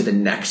move on to the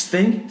next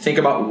thing. Think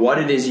about what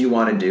it is you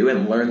want to do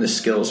and learn the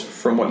skills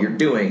from what you're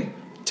doing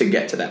to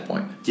get to that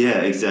point. Yeah,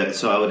 exactly.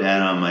 So I would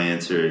add on my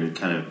answer and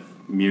kind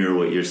of mirror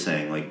what you're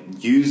saying.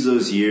 Like, use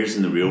those years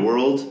in the real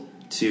world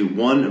to,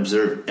 one,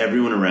 observe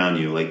everyone around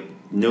you. Like,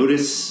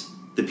 notice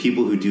the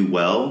people who do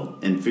well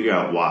and figure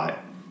out why.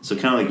 So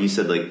kind of like you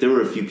said, like, there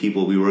were a few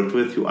people we worked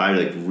with who I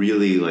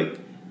really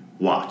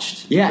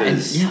watched. Yeah, and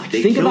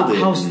think about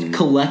how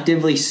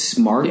collectively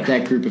smart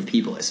that group of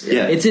people is.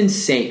 Yeah. It's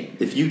insane.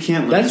 If you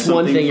can't learn that's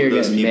one thing you're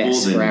going to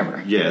miss then,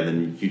 forever. Yeah,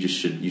 then you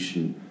shouldn't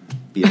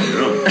be on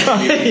your own.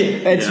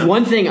 It's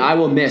one thing I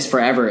will miss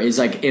forever is,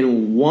 like,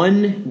 in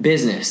one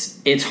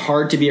business, it's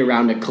hard to be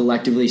around a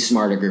collectively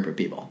smarter group of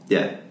people.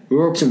 Yeah. We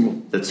work with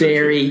some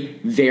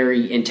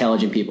very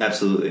intelligent people.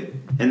 Absolutely.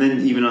 And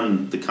then even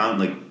on the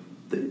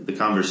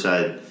converse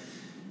side,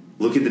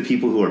 look at the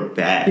people who are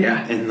bad.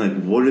 Yeah. And,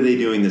 like, what are they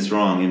doing that's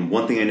wrong? And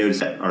one thing I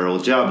noticed at our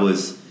old job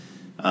was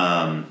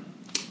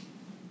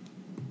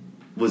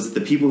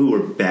the people who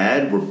were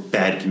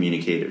bad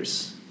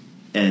communicators.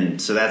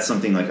 And so that's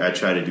something, like, I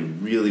try to do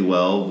really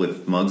well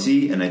with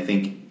Mugsy, and I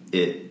think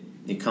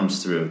it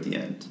comes through at the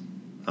end.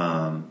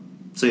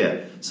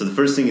 So the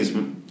first thing is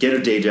get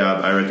a day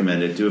job. I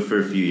recommend it. Do it for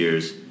a few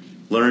years.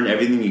 Learn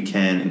everything you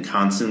can and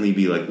constantly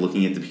be, like,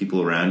 looking at the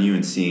people around you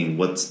and seeing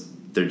what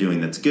they're doing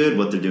that's good,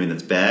 what they're doing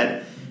that's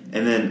bad.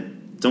 And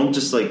then don't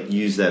just, like,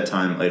 use that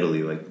time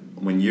idly. Like,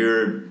 when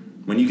you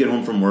get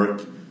home from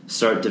work,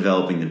 start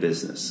developing the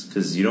business,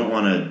 because you don't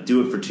want to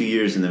do it for 2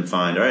 years and then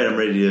find, all right,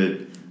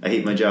 I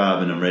hate my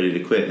job and I'm ready to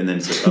quit. And then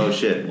it's like, oh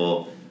shit,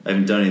 well, I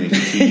haven't done anything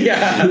for 2 years.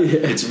 Yeah.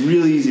 It's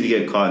really easy to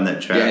get caught in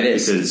that trap. Yeah, it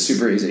is. Because it's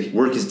super easy.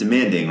 Work is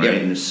demanding, right?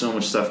 Yep. And there's so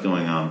much stuff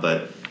going on,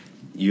 but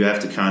you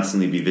have to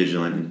constantly be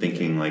vigilant and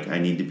thinking, like, I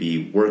need to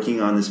be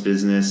working on this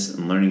business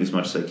and learning as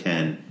much as I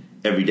can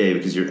every day,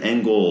 because your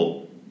end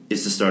goal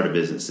is to start a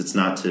business. It's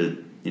not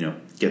to,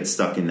 get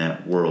stuck in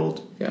that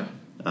world. Yeah.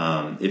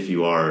 If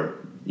you are,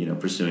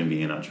 pursuing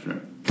being an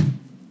entrepreneur.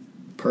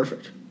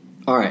 Perfect.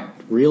 All right.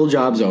 Real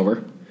job's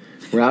over.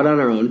 We're out on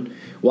our own.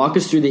 Walk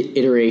us through the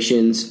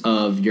iterations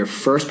of your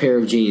first pair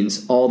of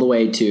jeans all the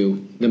way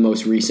to the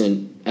most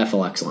recent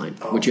FLX line,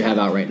 which you have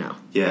out right now.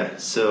 Yeah.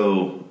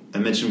 So I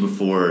mentioned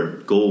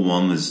before, goal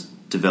one was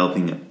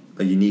developing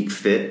a unique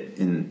fit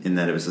in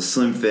that it was a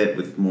slim fit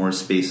with more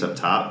space up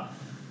top,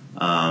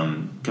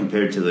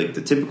 compared to, like,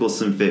 the typical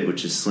slim fit,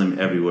 which is slim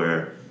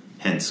everywhere,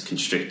 hence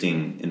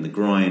constricting in the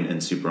groin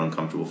and super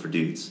uncomfortable for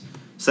dudes.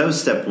 So that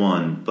was step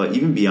one. But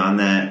even beyond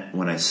that,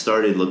 when I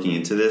started looking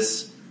into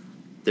this,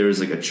 there was,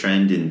 like, a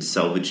trend in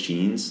selvage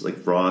jeans,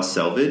 like raw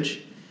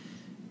selvage.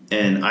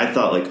 And I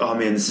thought, like, oh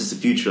man, this is the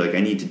future. Like, I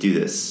need to do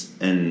this.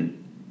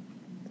 And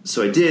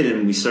so I did,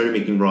 and we started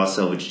making raw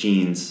selvage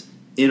jeans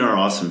in our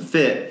awesome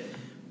fit.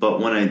 But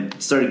when I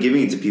started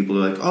giving it to people,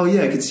 they're like, oh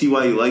yeah, I can see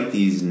why you like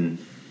these. And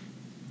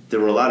there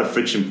were a lot of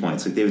friction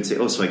points. Like, they would say,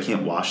 oh, so I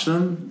can't wash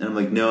them? And I'm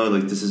like, no,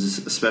 like, this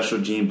is a special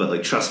jean, but,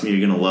 like, trust me, you're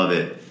going to love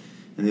it.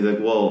 And they're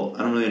like, well, I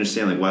don't really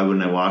understand. Like, why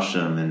wouldn't I wash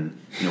them? And,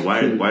 why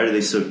are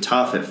they so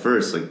tough at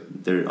first? Like,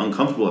 they're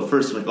uncomfortable at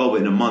first. I'm like, oh,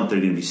 but in a month they're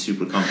going to be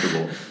super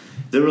comfortable.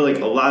 There were, like,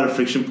 a lot of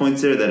friction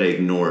points there that I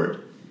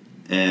ignored.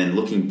 And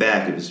looking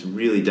back, it was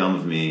really dumb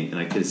of me, and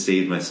I could have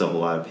saved myself a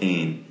lot of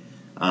pain.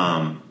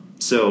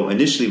 So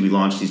initially we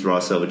launched these raw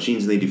selvage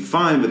jeans, and they do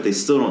fine, but they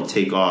still don't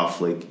take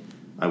off like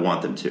I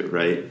want them to,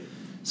 right?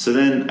 So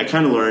then I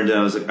kind of learned, and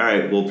I was like, all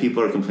right, well,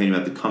 people are complaining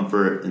about the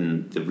comfort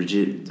and the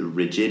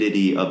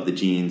rigidity of the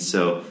jeans.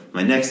 So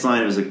my next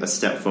line was like a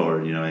step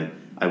forward.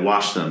 I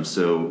wash them.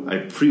 So I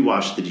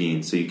pre-wash the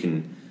jeans so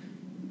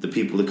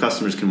the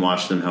customers can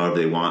wash them however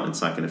they want.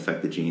 It's not going to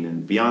affect the jean.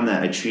 And beyond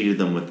that, I treated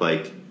them with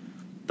like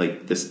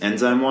this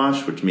enzyme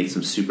wash, which makes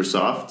them super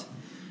soft.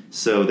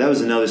 So that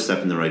was another step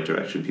in the right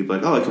direction. People are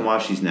like, oh, I can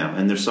wash these now,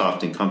 and they're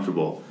soft and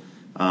comfortable.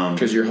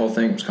 Because your whole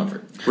thing was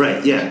comfort.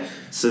 Right, yeah.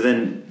 So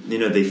then,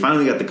 they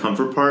finally got the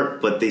comfort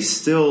part, but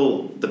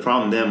the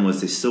problem then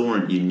was they still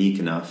weren't unique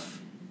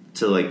enough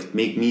to like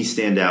make me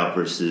stand out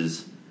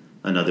versus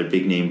another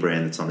big name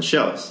brand that's on the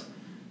shelves.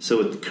 So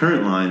with the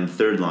current line, the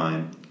third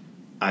line,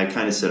 I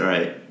kind of said, all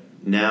right,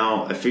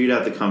 now I figured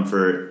out the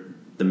comfort,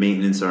 the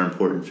maintenance are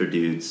important for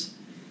dudes.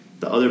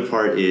 The other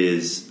part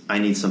is I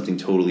need something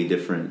totally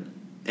different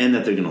and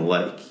that they're going to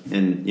like.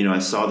 And, I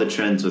saw the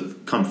trends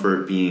with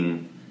comfort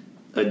being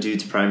a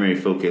dude's primary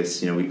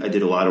focus. I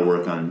did a lot of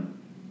work on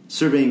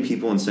surveying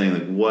people and saying,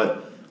 like,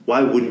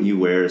 why wouldn't you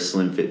wear a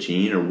slim fit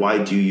jean, or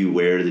why do you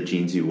wear the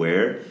jeans you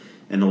wear?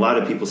 And a lot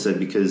of people said,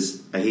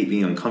 because I hate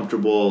being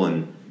uncomfortable,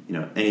 and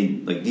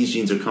these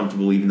jeans are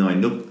comfortable even though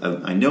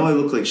I know I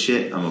look like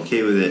shit. I'm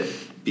okay with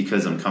it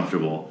because I'm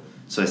comfortable.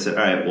 So I said,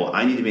 all right, well,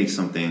 I need to make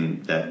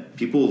something that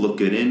people will look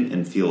good in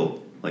and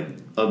feel like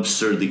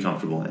absurdly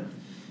comfortable in.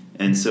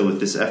 And so with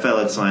this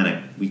FLX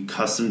line, we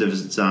custom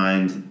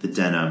designed the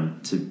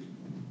denim to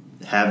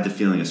have the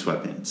feeling of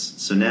sweatpants.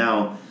 So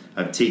now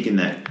I've taken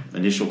that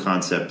initial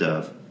concept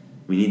of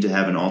we need to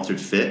have an altered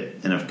fit,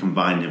 and I've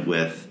combined it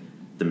with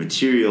the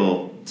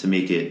material to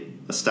make it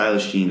a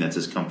stylish jean that's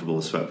as comfortable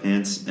as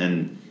sweatpants.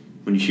 And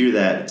when you hear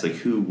that, it's like,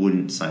 who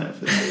wouldn't sign up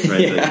for that,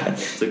 right? Yeah.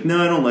 It's like,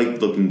 no, I don't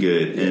like looking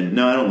good, and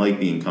no, I don't like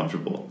being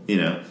comfortable,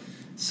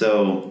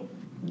 So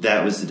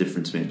that was the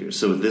difference maker.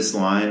 So with this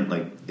line,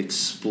 like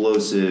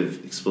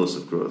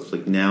explosive growth.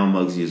 Like now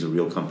Mugsy is a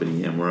real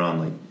company, and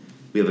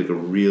we have like a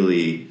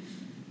really,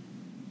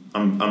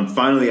 I'm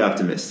finally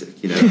optimistic,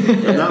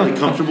 I'm not like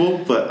comfortable,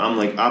 but I'm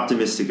like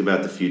optimistic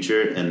about the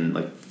future, and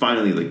like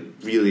finally like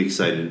really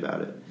excited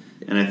about it.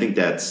 And I think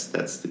that's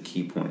the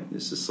key point.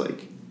 It's just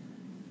like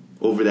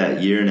over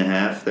that year and a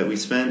half that we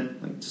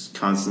spent, like just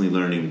constantly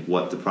learning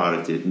what the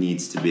product it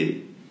needs to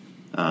be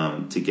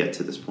to get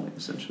to this point,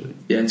 essentially.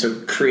 Yeah, and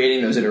so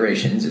creating those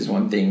iterations is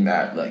one thing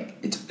that like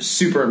it's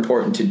super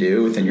important to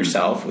do within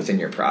yourself, within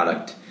your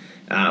product.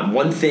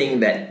 One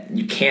thing that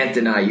you can't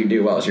deny you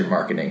do well is your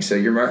marketing. So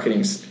your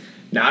marketing's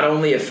not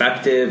only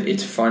effective,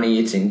 it's funny,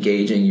 it's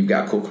engaging. You've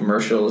got cool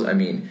commercials. I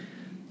mean,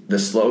 the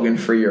slogan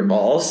 "Free Your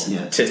Balls"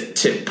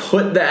 to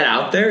put that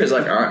out there is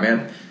like, all right,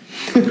 man,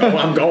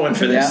 I'm going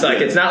for this.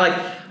 It's not like,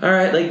 all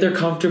right, like they're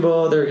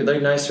comfortable,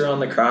 they're nice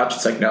around the crotch.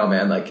 It's like, no,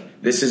 man, like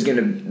this is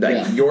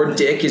gonna your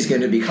dick is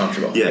gonna be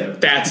comfortable. Yeah,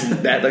 like, that's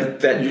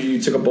that.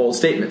 You took a bold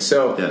statement.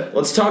 So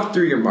let's talk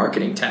through your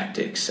marketing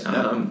tactics.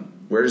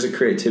 Where does the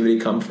creativity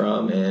come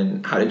from,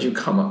 and how did you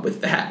come up with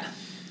that?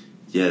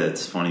 Yeah,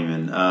 that's funny,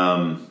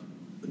 man.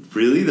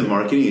 Really, the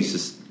marketing is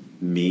just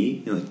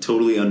me, like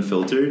totally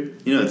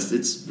unfiltered.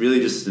 It's really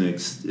just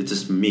it's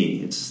just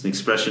me. It's just an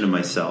expression of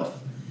myself.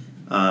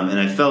 And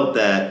I felt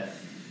that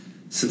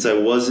since I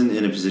wasn't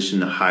in a position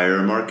to hire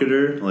a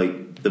marketer,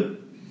 like the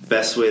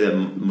best way that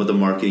the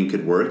marketing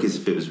could work is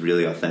if it was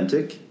really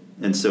authentic.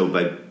 And so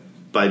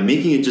by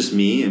making it just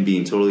me and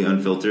being totally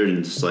unfiltered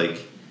and just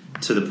like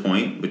to the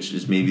point, which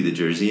is maybe the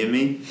Jersey in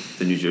me,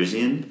 the New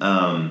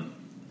Jerseyan,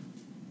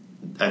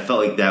 I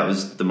felt like that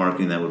was the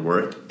marketing that would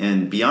work.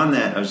 And beyond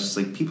that, I was just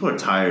like, people are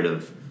tired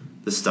of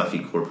the stuffy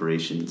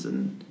corporations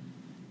and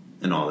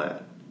all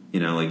that.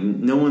 Like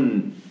no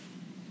one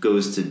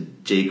goes to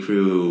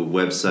J.Crew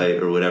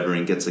website or whatever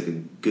and gets like a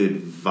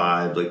good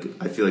vibe. Like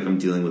I feel like I'm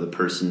dealing with a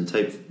person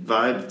type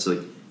vibe. It's like,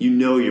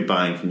 you're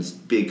buying from this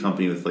big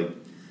company with like,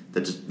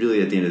 that just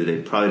really at the end of the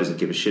day probably doesn't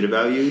give a shit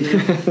about you.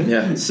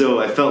 Yeah. So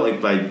I felt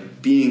like by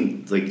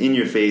being like in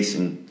your face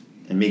and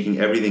making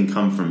everything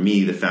come from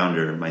me, the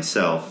founder,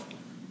 myself,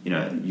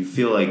 you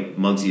feel like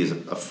Mugsy is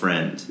a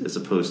friend as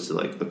opposed to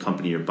like a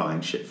company you're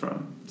buying shit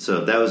from.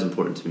 So that was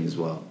important to me as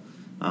well.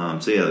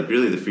 Like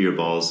really the Free Your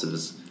Balls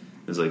is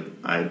like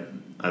I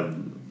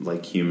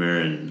like humor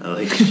and I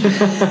like shit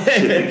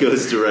that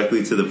goes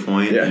directly to the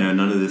point. Yeah.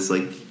 None of this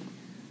like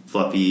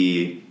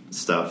fluffy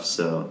stuff.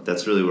 So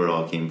that's really where it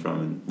all came from,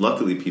 and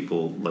luckily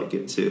people like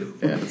it too.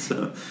 Yeah.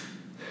 So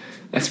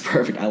that's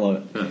perfect. I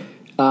love it. Yeah.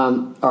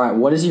 All right,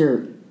 what does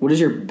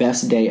your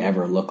best day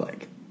ever look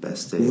like?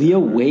 Best day. Leo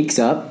wakes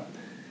up,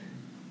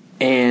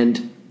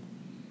 and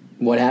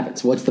what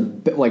happens? What's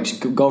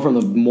just go from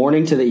the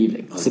morning to the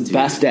evening? It's the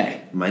best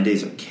day. My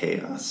days are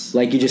chaos.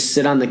 Like you just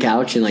sit on the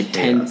couch and like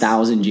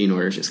 10,000 jean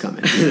orders just come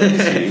in.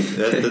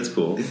 That's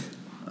cool.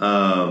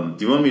 Do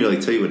you want me to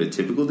like tell you what a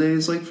typical day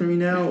is like for me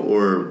now,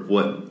 or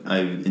what I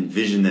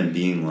envision them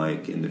being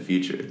like in the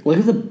future? Look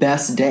at the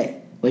best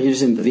day. Like you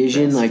just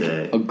envision like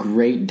day. a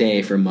great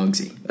day for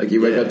Mugsy. Like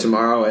you wake up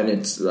tomorrow and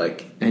it's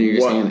like, and you're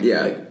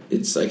just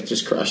it's like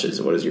just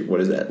crushes. What does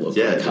that look like?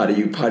 Yeah. How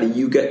do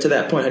you get to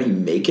that point? How do you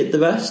make it the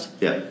best?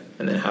 Yeah.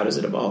 And then how does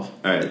it evolve?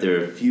 All right,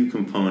 there are a few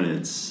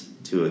components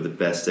to the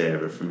best day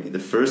ever for me. The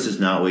first is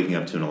not waking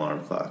up to an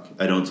alarm clock.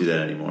 I don't do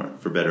that anymore,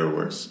 for better or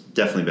worse.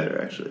 Definitely better,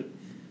 actually.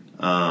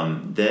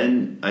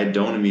 Then I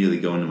don't immediately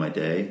go into my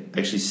day. I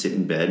actually sit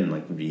in bed and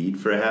like read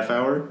for a half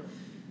hour.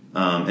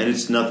 And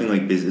it's nothing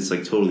like business. It's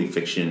like totally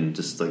fiction,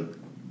 just like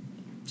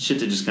shit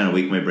to just kind of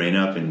wake my brain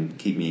up and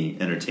keep me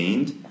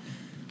entertained.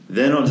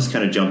 Then I'll just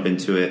kind of jump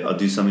into it. I'll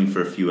do something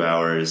for a few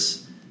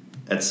hours.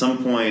 At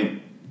some point,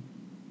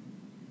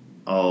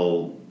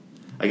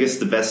 I guess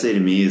the best day to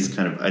me is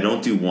kind of, I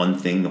don't do one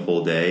thing the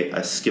whole day.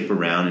 I skip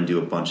around and do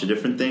a bunch of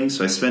different things.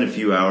 So I spend a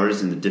few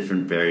hours in the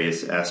different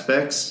various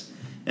aspects.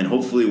 And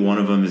hopefully one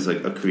of them is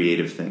like a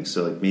creative thing.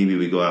 So like maybe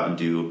we go out and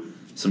do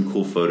some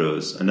cool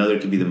photos. Another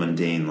could be the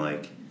mundane,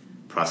 like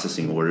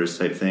processing orders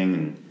type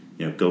thing,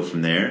 and go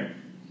from there.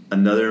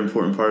 Another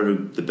important part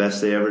of the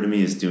best day ever to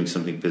me is doing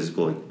something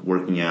physical, like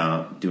working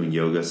out, doing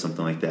yoga,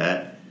 something like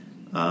that.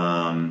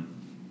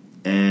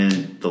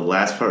 And the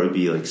last part would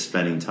be like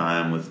spending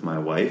time with my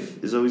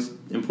wife is always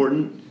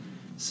important.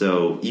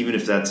 So even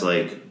if that's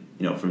like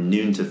from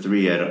noon to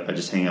 3, I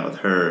just hang out with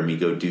her and we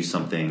go do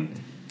something.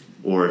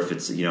 Or if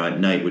it's at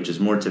night, which is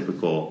more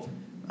typical,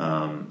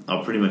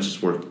 I'll pretty much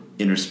just work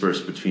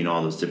interspersed between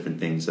all those different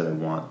things that I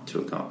want to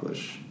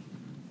accomplish,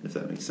 if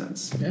that makes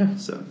sense. Yeah.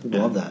 So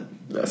Love that.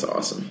 That's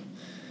awesome.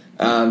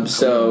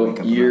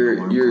 So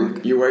you're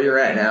where you're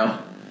at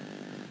now.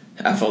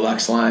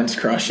 FLX lines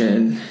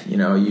crushing. You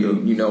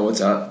know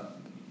what's up.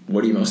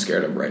 What are you most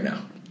scared of right now?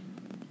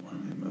 What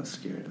am I most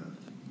scared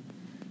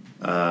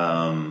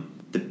of?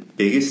 The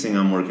biggest thing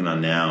I'm working on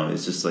now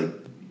is just like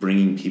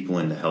bringing people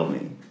in to help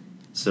me.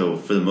 So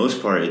for the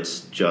most part,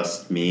 it's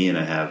just me, and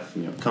I have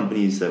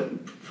companies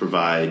that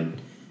provide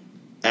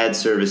ad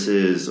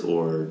services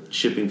or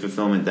shipping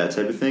fulfillment, that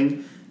type of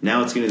thing.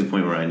 Now it's getting to the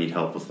point where I need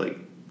help with like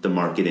the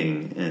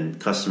marketing and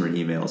customer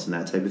emails and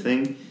that type of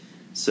thing.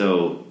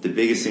 So the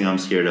biggest thing I'm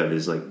scared of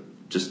is like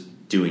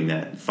just doing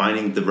that,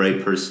 finding the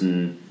right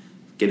person,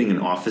 getting an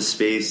office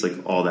space,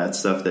 like all that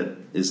stuff that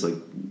is like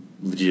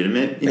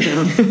legitimate,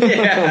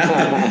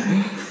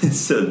 Yeah.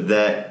 So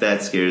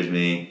that scares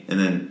me. And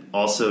then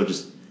also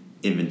just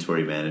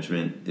inventory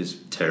management is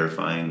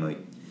terrifying. Like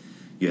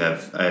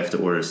I have to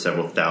order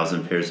several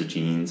thousand pairs of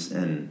jeans,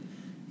 and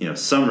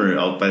summer,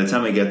 by the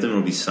time I get them,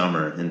 it'll be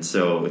summer. And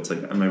so it's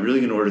like, am I really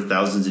going to order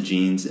thousands of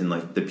jeans in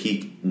like the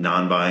peak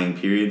non-buying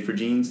period for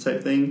jeans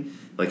type thing?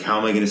 Like, how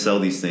am I going to sell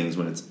these things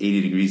when it's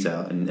 80 degrees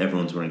out and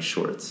everyone's wearing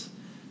shorts?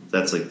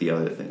 That's like the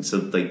other thing. So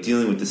like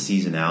dealing with the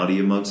seasonality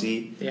of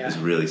Mugsy is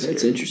really scary.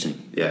 It's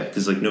interesting. Yeah,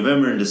 because like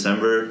November and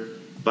December,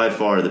 by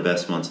far are the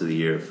best months of the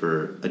year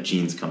for a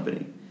jeans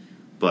company.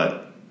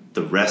 But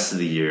the rest of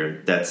the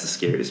year, that's the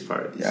scariest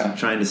part. Yeah.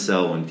 Trying to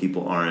sell when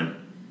people aren't,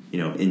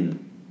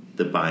 in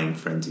the buying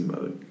frenzy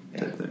mode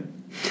type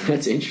thing.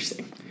 That's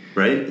interesting.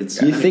 Right?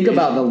 It's You think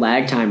about the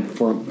lag time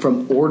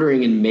from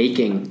ordering and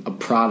making a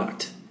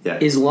product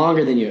is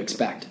longer than you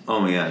expect. Oh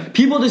my God.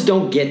 People just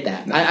don't get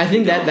that. I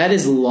think that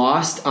is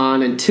lost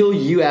on until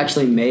you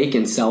actually make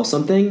and sell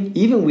something.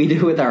 Even we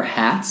do with our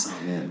hats,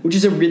 which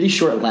is a really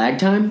short lag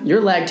time.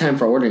 Your lag time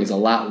for ordering is a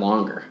lot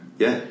longer.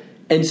 Yeah.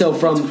 And so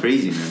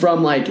crazy,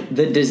 from like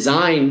the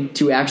design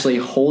to actually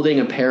holding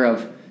a pair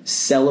of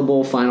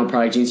sellable final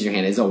product jeans in your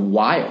hand is a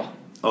while.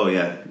 Oh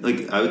yeah,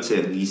 like I would say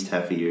at least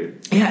half a year.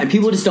 Yeah, and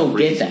people just don't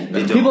get that.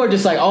 People are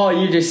just like, oh,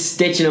 you're just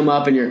stitching them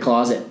up in your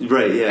closet,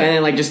 right? Yeah, and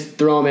then like just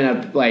throw them in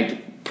a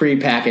like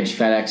pre-packaged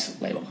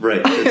FedEx label,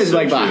 right? It's so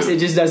like box. True. It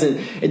just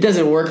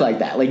doesn't work like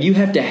that. Like you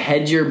have to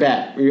hedge your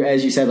bet,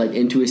 as you said, like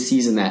into a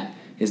season that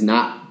is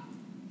not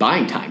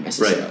buying time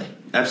necessarily. Right.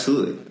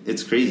 Absolutely,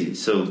 it's crazy.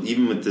 So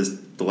even with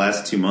the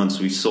last 2 months,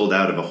 we sold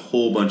out of a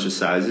whole bunch of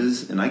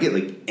sizes, and I get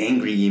like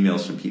angry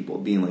emails from people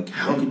being like,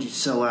 "How could you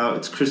sell out?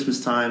 It's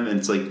Christmas time," and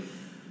it's like,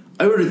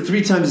 I ordered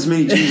 3 times as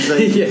many jeans as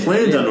I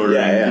planned on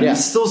ordering, and we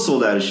still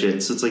sold out of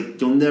shit. So it's like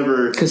you'll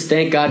never. Because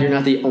thank God you're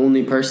not the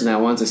only person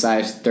that wants a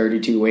size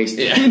 32 waist.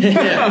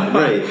 Yeah,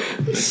 right.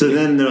 So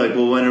then they're like,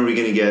 "Well, when are we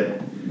going to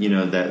get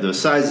those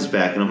sizes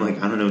back?" And I'm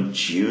like, "I don't know,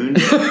 June."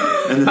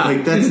 And they're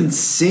like, "That's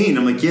insane."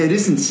 I'm like, "Yeah, it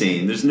is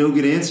insane. There's no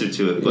good answer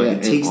to it, but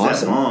it takes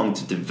that long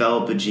to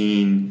develop a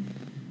jean.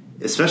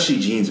 Especially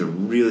jeans are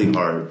really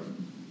hard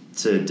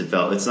to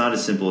develop. It's not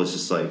as simple as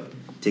just like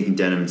taking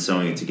denim and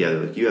sewing it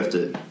together. Like you have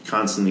to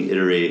constantly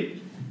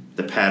iterate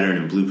the pattern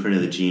and blueprint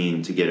of the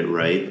jean to get it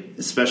right,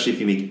 especially if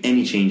you make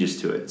any changes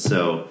to it.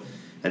 So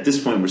at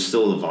this point, we're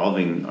still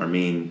evolving our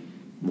main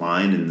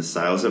line and the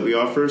styles that we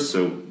offer.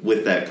 So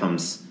with that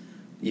comes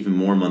even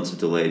more months of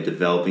delay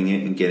developing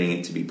it and getting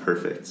it to be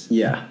perfect.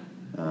 Yeah.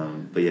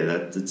 But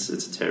yeah,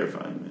 it's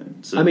terrifying,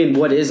 man. So, I mean,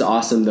 what is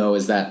awesome though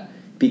is that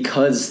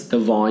because the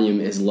volume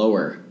is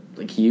lower,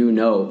 like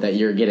that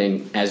you're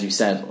getting, as you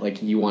said,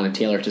 like you want to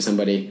tailor to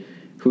somebody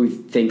who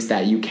thinks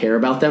that you care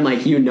about them.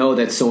 Like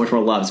that so much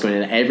more love is going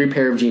into every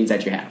pair of jeans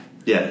that you have.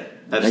 Yeah.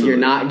 Absolutely. Like you're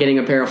not getting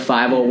a pair of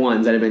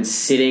 501s that have been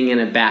sitting in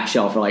a back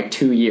shelf for like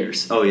 2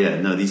 years. Oh yeah,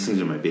 no, these things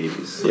are my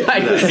babies.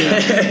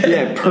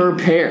 Yeah, per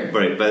pair.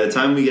 Right. By the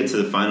time we get to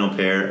the final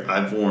pair,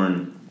 I've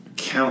worn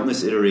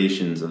countless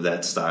iterations of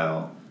that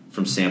style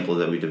from samples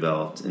that we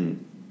developed,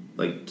 and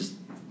like just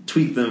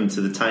tweak them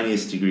to the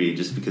tiniest degree,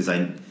 just because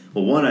I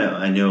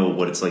know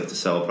what it's like to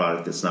sell a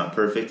product that's not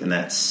perfect, and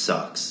that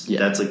sucks. Yeah.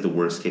 That's like the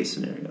worst case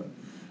scenario.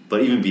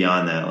 But even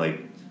beyond that,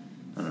 like,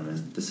 I don't know,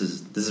 man, this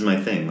is my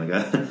thing. Like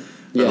I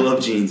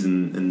love jeans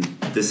and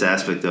this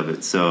aspect of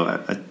it, so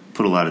I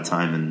put a lot of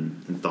time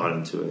and thought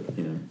into it.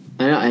 You know.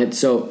 I know. And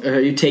so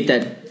you take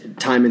that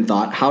time and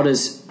thought. How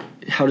does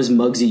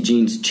Mugsy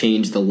Jeans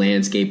change the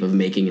landscape of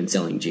making and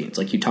selling jeans?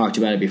 Like you talked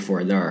about it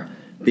before, there are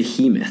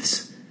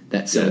behemoths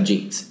that sell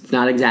jeans. It's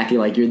not exactly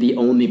like you're the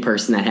only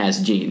person that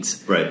has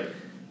jeans, right?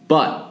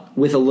 But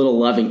with a little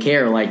love and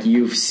care, like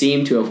you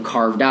seem to have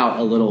carved out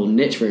a little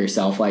niche for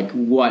yourself. Like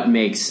what's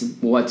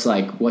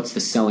the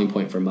selling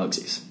point for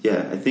Mugsy's?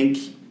 Yeah, I think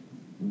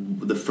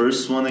the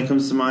first one that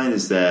comes to mind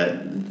is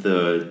that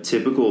the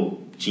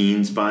typical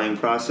jeans buying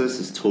process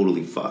is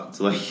totally fucked.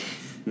 Like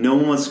no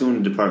one wants to go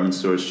into department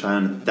stores, try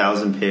on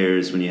 1,000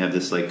 pairs when you have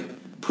this like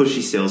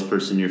pushy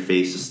salesperson in your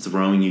face just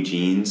throwing you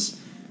jeans.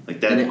 Like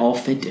that, and they all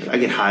fit different. I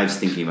get hives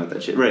thinking about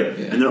that shit. Right.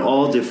 Yeah. And they're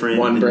all different.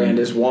 One brand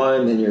is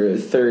one, then you're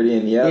 30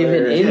 in the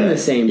other. Even in the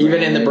same brand.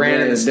 Even in the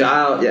brand and the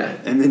style, yeah.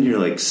 And then you're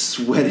like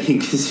sweating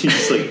because you're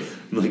just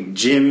like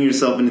jamming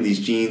yourself into these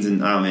jeans,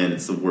 and oh man,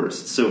 it's the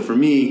worst. So for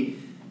me,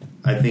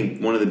 I think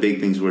one of the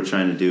big things we're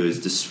trying to do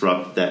is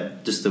disrupt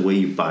that, just the way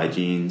you buy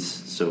jeans.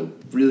 So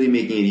really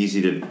making it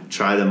easy to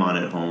try them on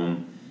at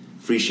home,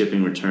 free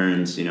shipping,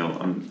 returns. You know,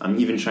 I'm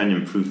even trying to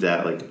improve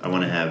that. Like I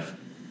want to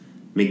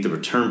make the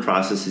return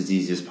process as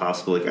easy as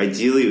possible. Like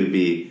ideally, it would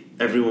be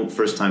every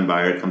first time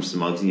buyer comes to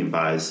Mugsy and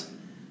buys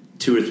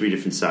 2 or 3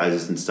 different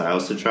sizes and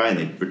styles to try, and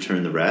they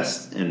return the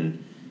rest.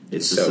 And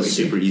it's just a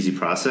super easy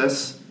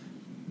process.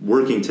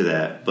 Working to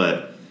that,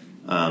 but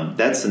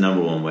that's the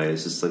number one way.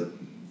 Is just like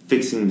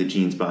fixing the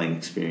jeans buying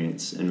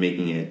experience and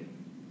making it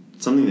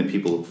something that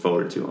people look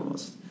forward to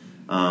almost.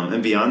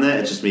 And beyond that,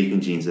 it's just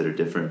making jeans that are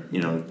different.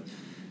 You know,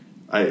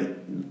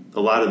 a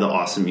lot of the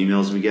awesome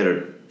emails we get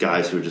are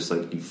guys who are just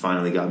like, you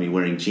finally got me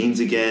wearing jeans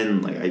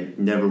again. Like I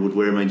never would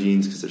wear my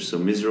jeans because they're so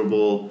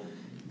miserable.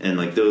 And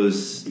like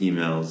those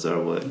emails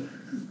are what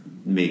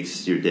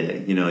makes your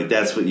day. You know, like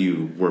that's what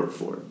you work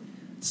for.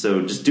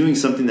 So just doing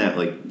something that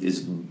like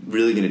is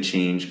really going to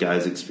change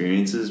guys'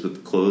 experiences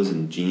with clothes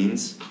and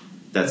jeans.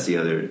 That's the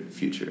other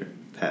future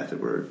path that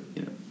we're,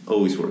 you know,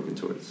 always working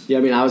towards. Yeah,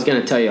 I mean, I was going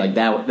to tell you like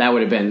that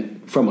would have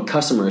been from a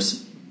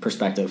customer's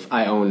perspective.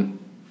 I own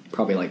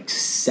probably like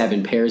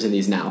 7 pairs of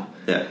these now.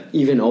 Yeah.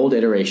 Even old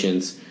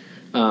iterations.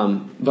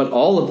 But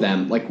all of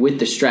them, like with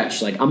the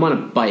stretch, like I'm on a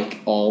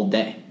bike all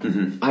day.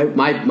 Mm-hmm.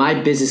 My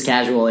business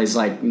casual is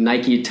like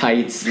Nike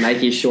tights,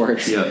 Nike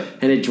shorts,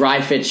 and a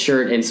dry fit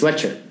shirt and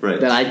sweatshirt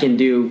that I can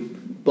do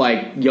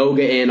like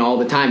yoga in all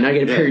the time. Now I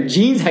get a pair of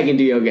jeans I can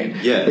do yoga in.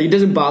 Yeah. Like, it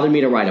doesn't bother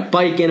me to ride a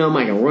bike in them.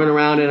 I can run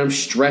around in them,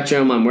 stretch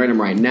them. I'm wearing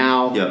them right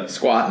now. Yep.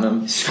 Squatting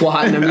them.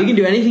 You can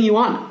do anything you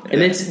want.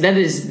 And that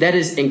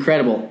is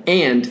incredible.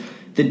 And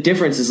the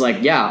difference is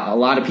like, a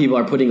lot of people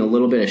are putting a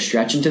little bit of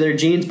stretch into their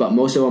jeans, but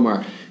most of them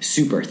are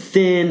super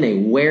thin. They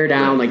wear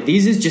down. Like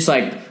these is just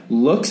like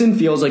looks and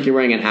feels like you're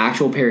wearing an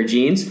actual pair of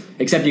jeans,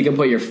 except you can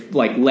put your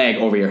like leg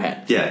over your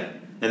head. Yeah.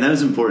 And that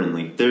was important.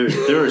 Like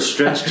there are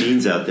stretch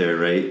jeans out there,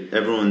 right?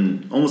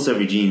 Almost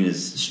every jean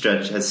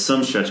has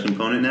some stretch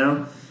component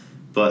now.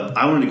 But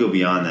I wanted to go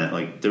beyond that.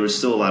 Like there was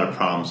still a lot of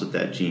problems with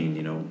that jean.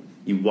 You know,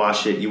 you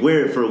wash it, you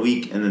wear it for a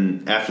week, and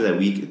then after that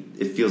week,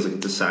 it feels like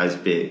it's a size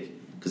big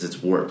because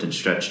it's warped and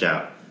stretched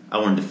out. I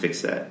wanted to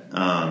fix that.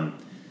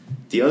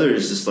 The other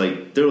is just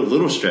like they're a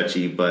little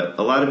stretchy, but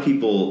a lot of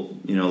people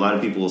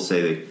will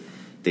say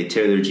they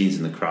tear their jeans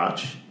in the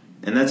crotch.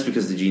 And that's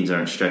because the jeans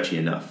aren't stretchy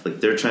enough. Like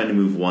they're trying to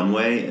move one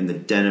way and the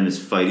denim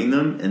is fighting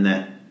them and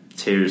that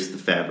tears the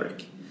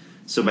fabric.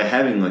 So by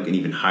having like an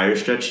even higher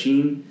stretch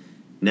jean,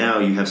 now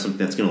you have something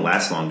that's going to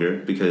last longer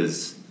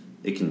because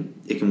it can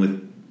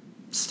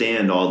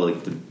withstand all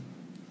like the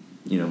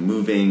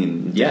moving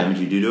and damage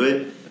you do to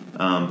it.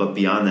 But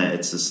beyond that,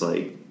 it's just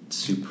like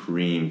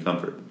supreme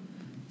comfort.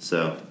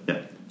 So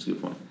yeah, it's a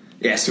good point.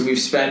 Yeah, so we've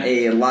spent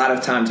a lot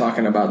of time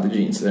talking about the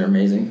jeans. They're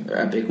amazing. They're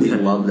epic. We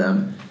love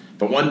them.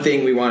 But one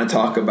thing we want to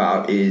talk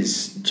about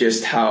is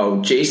just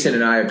how Jason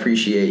and I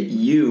appreciate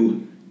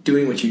you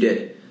doing what you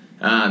did.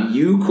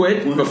 You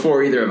quit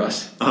before either of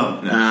us. Oh,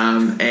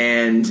 nice.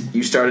 And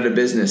you started a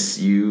business.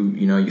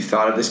 You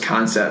thought of this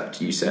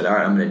concept. You said, all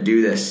right, I'm going to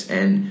do this.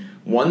 And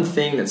one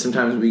thing that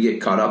sometimes we get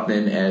caught up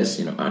in as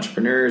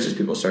entrepreneurs, as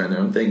people starting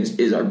their own things,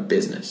 is our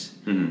business.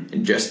 Mm-hmm.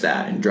 And just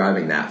that, and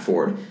driving that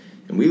forward.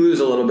 And we lose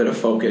a little bit of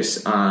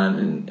focus on,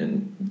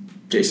 and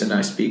Jason and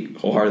I speak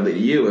wholeheartedly to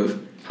you,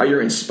 of how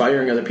you're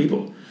inspiring other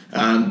people.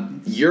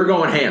 You're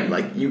going ham,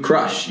 like you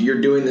crush.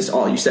 You're doing this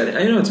all. You said,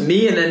 it's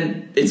me, and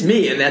then it's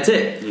me, and that's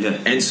it. Yeah.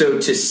 And so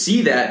to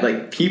see that,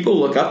 like people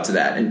look up to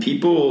that, and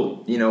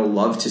people,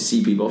 love to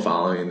see people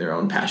following their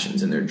own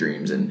passions and their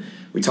dreams. And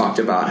we talked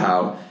about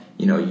how,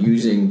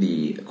 using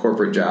the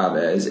corporate job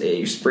as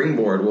a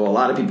springboard. Well, a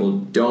lot of people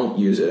don't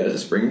use it as a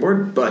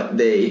springboard, but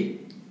they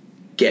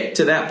get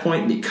to that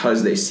point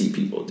because they see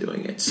people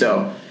doing it.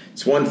 So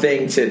it's one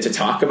thing to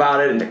talk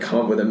about it and to come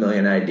up with a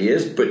million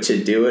ideas, but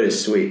to do it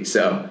is sweet.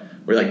 So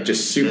we're like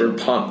just super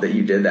pumped that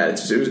you did that.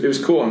 It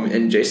was cool.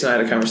 And Jason and I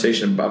had a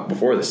conversation about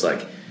before this,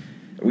 like,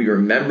 we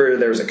remember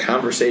there was a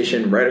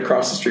conversation right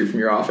across the street from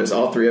your office.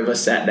 All three of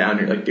us sat down.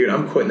 And you're like, dude,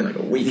 I'm quitting in like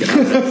a week.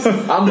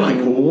 And I'm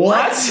like,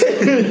 what?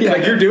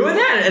 Like, you're doing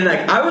that? And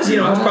like, I was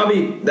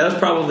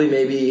probably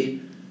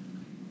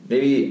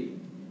maybe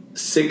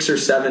 6 or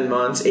 7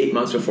 months, 8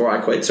 months before I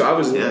quit. So I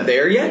wasn't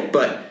there yet,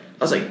 but I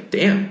was like,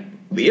 damn,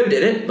 Leo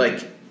did it.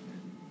 Like,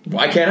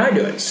 why can't I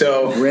do it?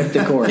 So rip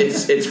the cord.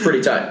 It's pretty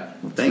tight.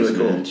 Well, thanks,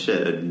 really man. cool.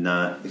 Shit, I did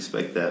not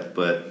expect that,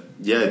 but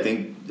yeah, I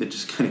think it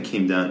just kind of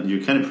came down.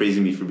 You're kind of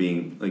praising me for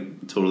being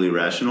like totally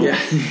irrational. Yeah.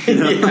 You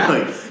know? Yeah.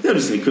 Like, I'm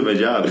just gonna quit my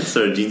job and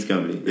start a jeans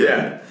company.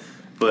 Yeah.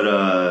 But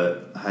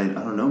I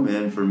don't know,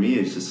 man. For me,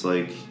 it's just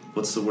like,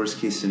 what's the worst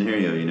case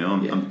scenario? You know,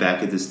 I'm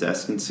back at this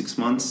desk in 6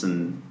 months,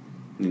 and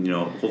you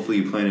know, hopefully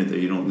you plan it that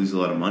you don't lose a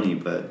lot of money.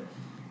 But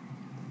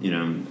you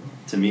know,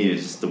 to me,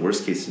 it's just the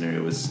worst case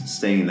scenario was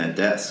staying in that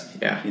desk.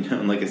 Yeah. You know,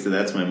 and like I said,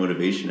 that's my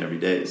motivation every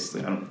day. It's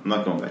like, I'm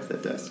not going back to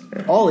that desk.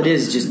 All it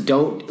is just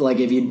don't, like,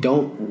 if you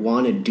don't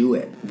want to do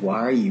it, why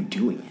are you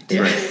doing it?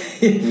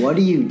 Right. What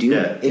are you doing?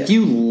 Yeah. If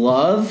you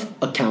love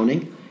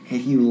accounting,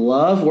 if you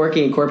love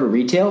working in corporate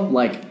retail,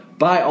 like,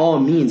 by all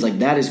means, like,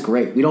 that is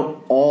great. We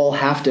don't all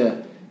have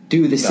to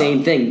do the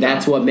same thing.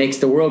 That's what makes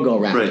the world go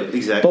round. Right,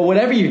 exactly. But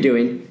whatever you're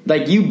doing,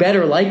 like, you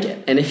better like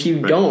it. And if you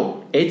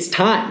don't, it's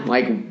time.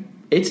 Like,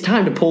 it's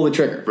time to pull the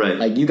trigger. Right.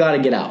 Like, you got to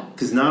get out.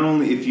 Because not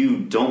only if you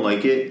don't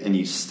like it and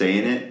you stay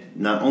in it,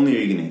 not only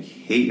are you going to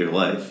hate your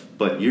life,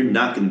 but you're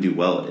not going to do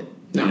well at it.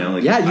 No. You know,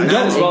 like, Yeah, you I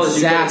don't. as well as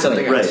you get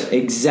something Exactly. else. Right.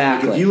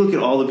 Exactly. Like, if you look at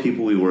all the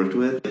people we worked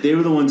with, they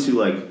were the ones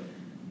who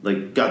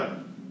like got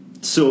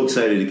so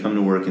excited to come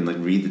to work and like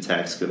read the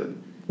tax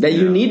code. that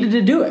you know? needed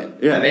to do it.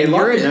 Yeah, and they you're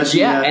loved it. That's what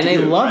you have and to they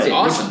do, loved right? it.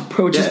 Awesome.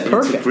 Which is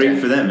perfect. It's great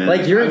for them, man.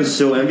 Like, I was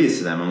so envious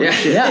of them. I'm like,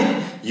 shit.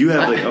 Yeah. You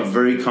have like a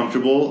very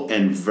comfortable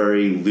and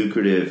very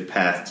lucrative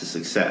path to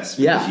success.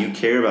 Because you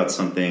care about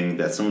something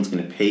that someone's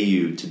going to pay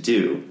you to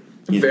do.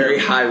 Very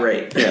high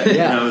rate. Yeah.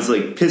 Yeah. And I was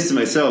like pissed at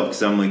myself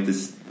because I'm like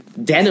this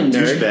denim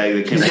nerd. douchebag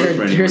that can't work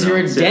for anyone You're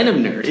a else.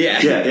 denim nerd. Yeah.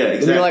 Yeah, exactly.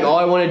 And you're like, all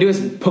I want to do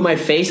is put my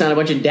face on a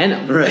bunch of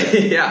denim. Right.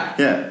 Yeah.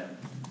 Yeah.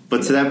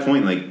 But to that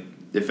point, like,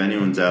 if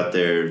anyone's out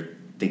there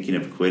thinking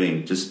of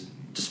quitting, just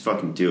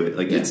fucking do it.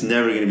 Like, it's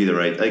never going to be the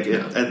right... Like,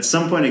 at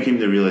some point I came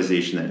to the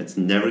realization that it's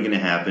never going to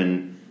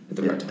happen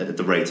at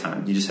the right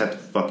time. You just have to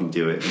fucking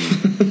do it.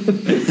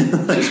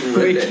 And,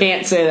 We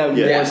can't say that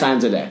more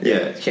times a day.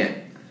 yeah. Can't.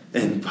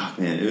 And, fuck,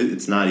 man,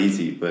 it's not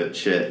easy, but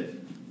shit,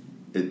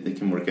 it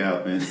can work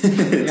out, man.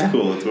 It's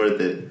cool. It's worth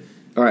it.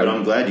 All right. But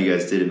I'm glad you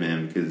guys did it,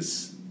 man,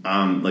 because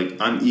I'm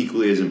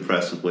equally as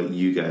impressed with what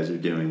you guys are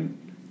doing.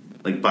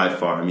 Like, by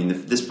far. I mean,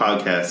 this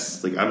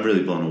podcast, like, I'm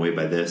really blown away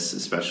by this,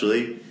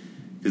 especially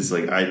because,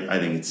 like, I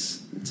think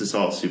it's just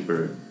all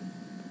super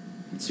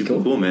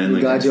cool, man. I'm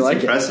like, glad you like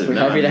impressive. it. We're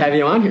happy to have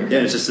you on here.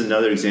 Yeah, it's just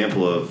another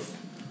example of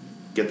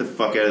get the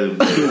fuck out of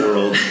the real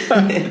world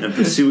and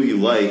pursue what you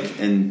like,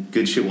 and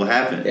good shit will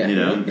happen. Yeah. You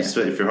know, Yeah. So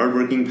if you're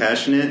hardworking,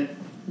 passionate,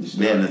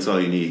 man, that's all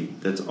you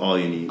need. That's all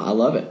you need. I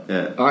love it.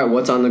 Yeah. All right,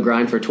 what's on the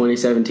grind for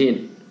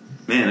 2017?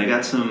 Man, I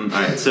got some. All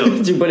right, so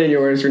Did you put in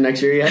your orders for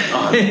next year yet?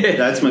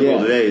 that's my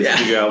goal today is to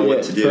figure out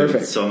what to do.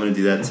 Perfect. So I'm going to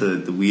do that to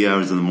the wee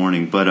hours of the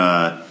morning. But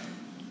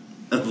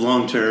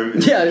long term,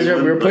 Yeah,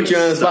 we're put you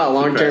on the spot.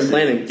 Long term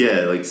planning.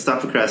 Yeah, like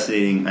stop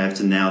procrastinating. I have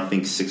to now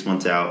think 6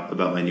 months out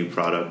about my new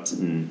product,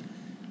 and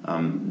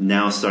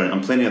now starting.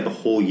 I'm planning out the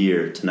whole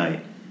year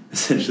tonight,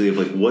 essentially, of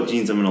like what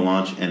jeans I'm going to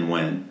launch and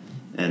when,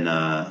 and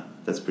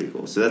that's pretty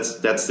cool. So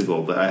that's the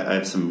goal. But I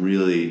have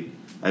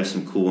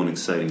some cool and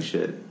exciting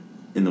shit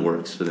in the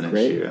works for the next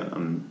year.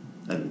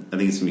 I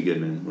think it's gonna be good,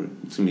 man.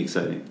 It's gonna be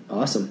exciting.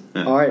 Awesome.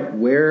 Yeah. All right,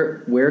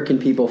 where can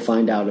people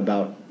find out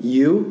about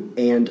you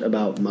and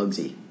about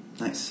Mugsy?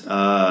 Nice.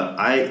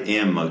 I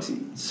am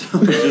Mugsy,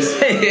 so just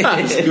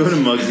go to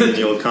Mugsy and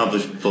you'll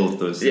accomplish both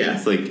those things. Yeah.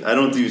 It's like I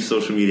don't do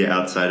social media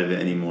outside of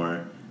it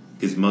anymore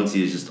because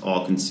Mugsy is just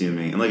all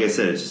consuming, and like I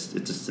said, it's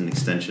just an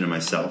extension of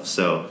myself.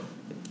 So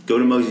go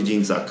to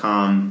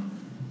MugsyJeans.com.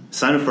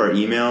 Sign up for our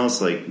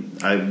emails.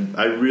 Like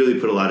I really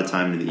put a lot of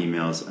time into the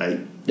emails.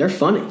 They're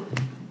funny.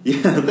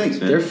 Yeah, thanks,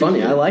 man. They're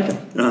funny. I like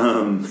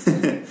them.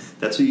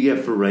 That's what you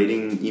get for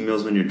writing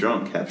emails when you're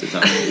drunk half the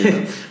time. You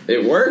know?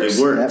 It works.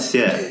 It works,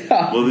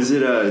 yeah. What was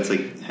it? It's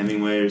like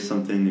Hemingway or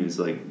something. It was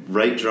like,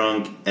 write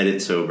drunk,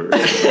 edit sober.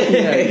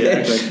 Yeah,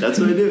 exactly. That's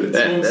what I do.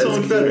 It's so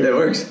much better. It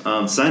works.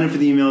 Sign up for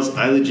the emails.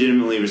 I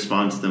legitimately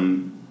respond to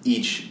them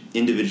each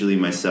individually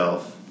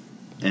myself.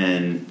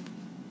 And,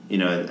 you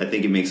know, I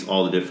think it makes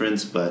all the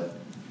difference. But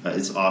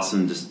it's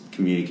awesome just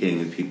communicating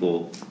with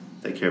people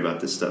that care about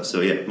this stuff.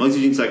 So, yeah,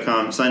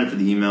 MugsyJeans.com. Sign up for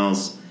the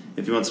emails.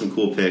 If you want some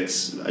cool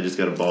pics, I just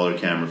got a baller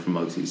camera from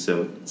Mugsy,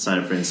 so sign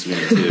up for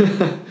Instagram too.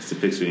 The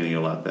pics are going to get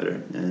a lot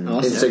better. And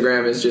Awesome.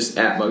 Instagram is just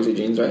at Mugsy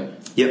Jeans, right?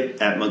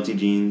 Yep, at Mugsy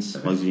Jeans,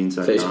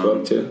 MugsyJeans.com.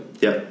 Facebook too.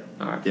 Yep.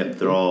 All right. Yep,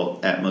 they're all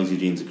at Mugsy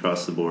Jeans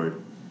across the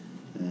board.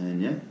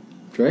 And yeah.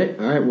 Great.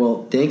 All right.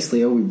 Well, thanks,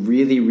 Leo. We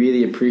really,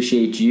 really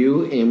appreciate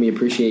you, and we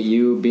appreciate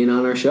you being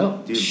on our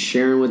show, Dude.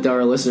 sharing with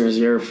our listeners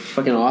your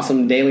fucking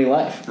awesome daily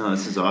life. No,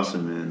 this is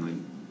awesome, man.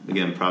 Like,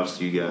 again, props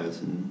to you guys,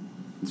 and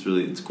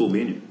it's cool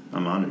being here.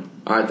 I'm honored.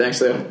 All right,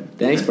 thanks, Leo.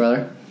 Thanks,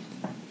 brother.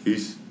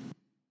 Peace.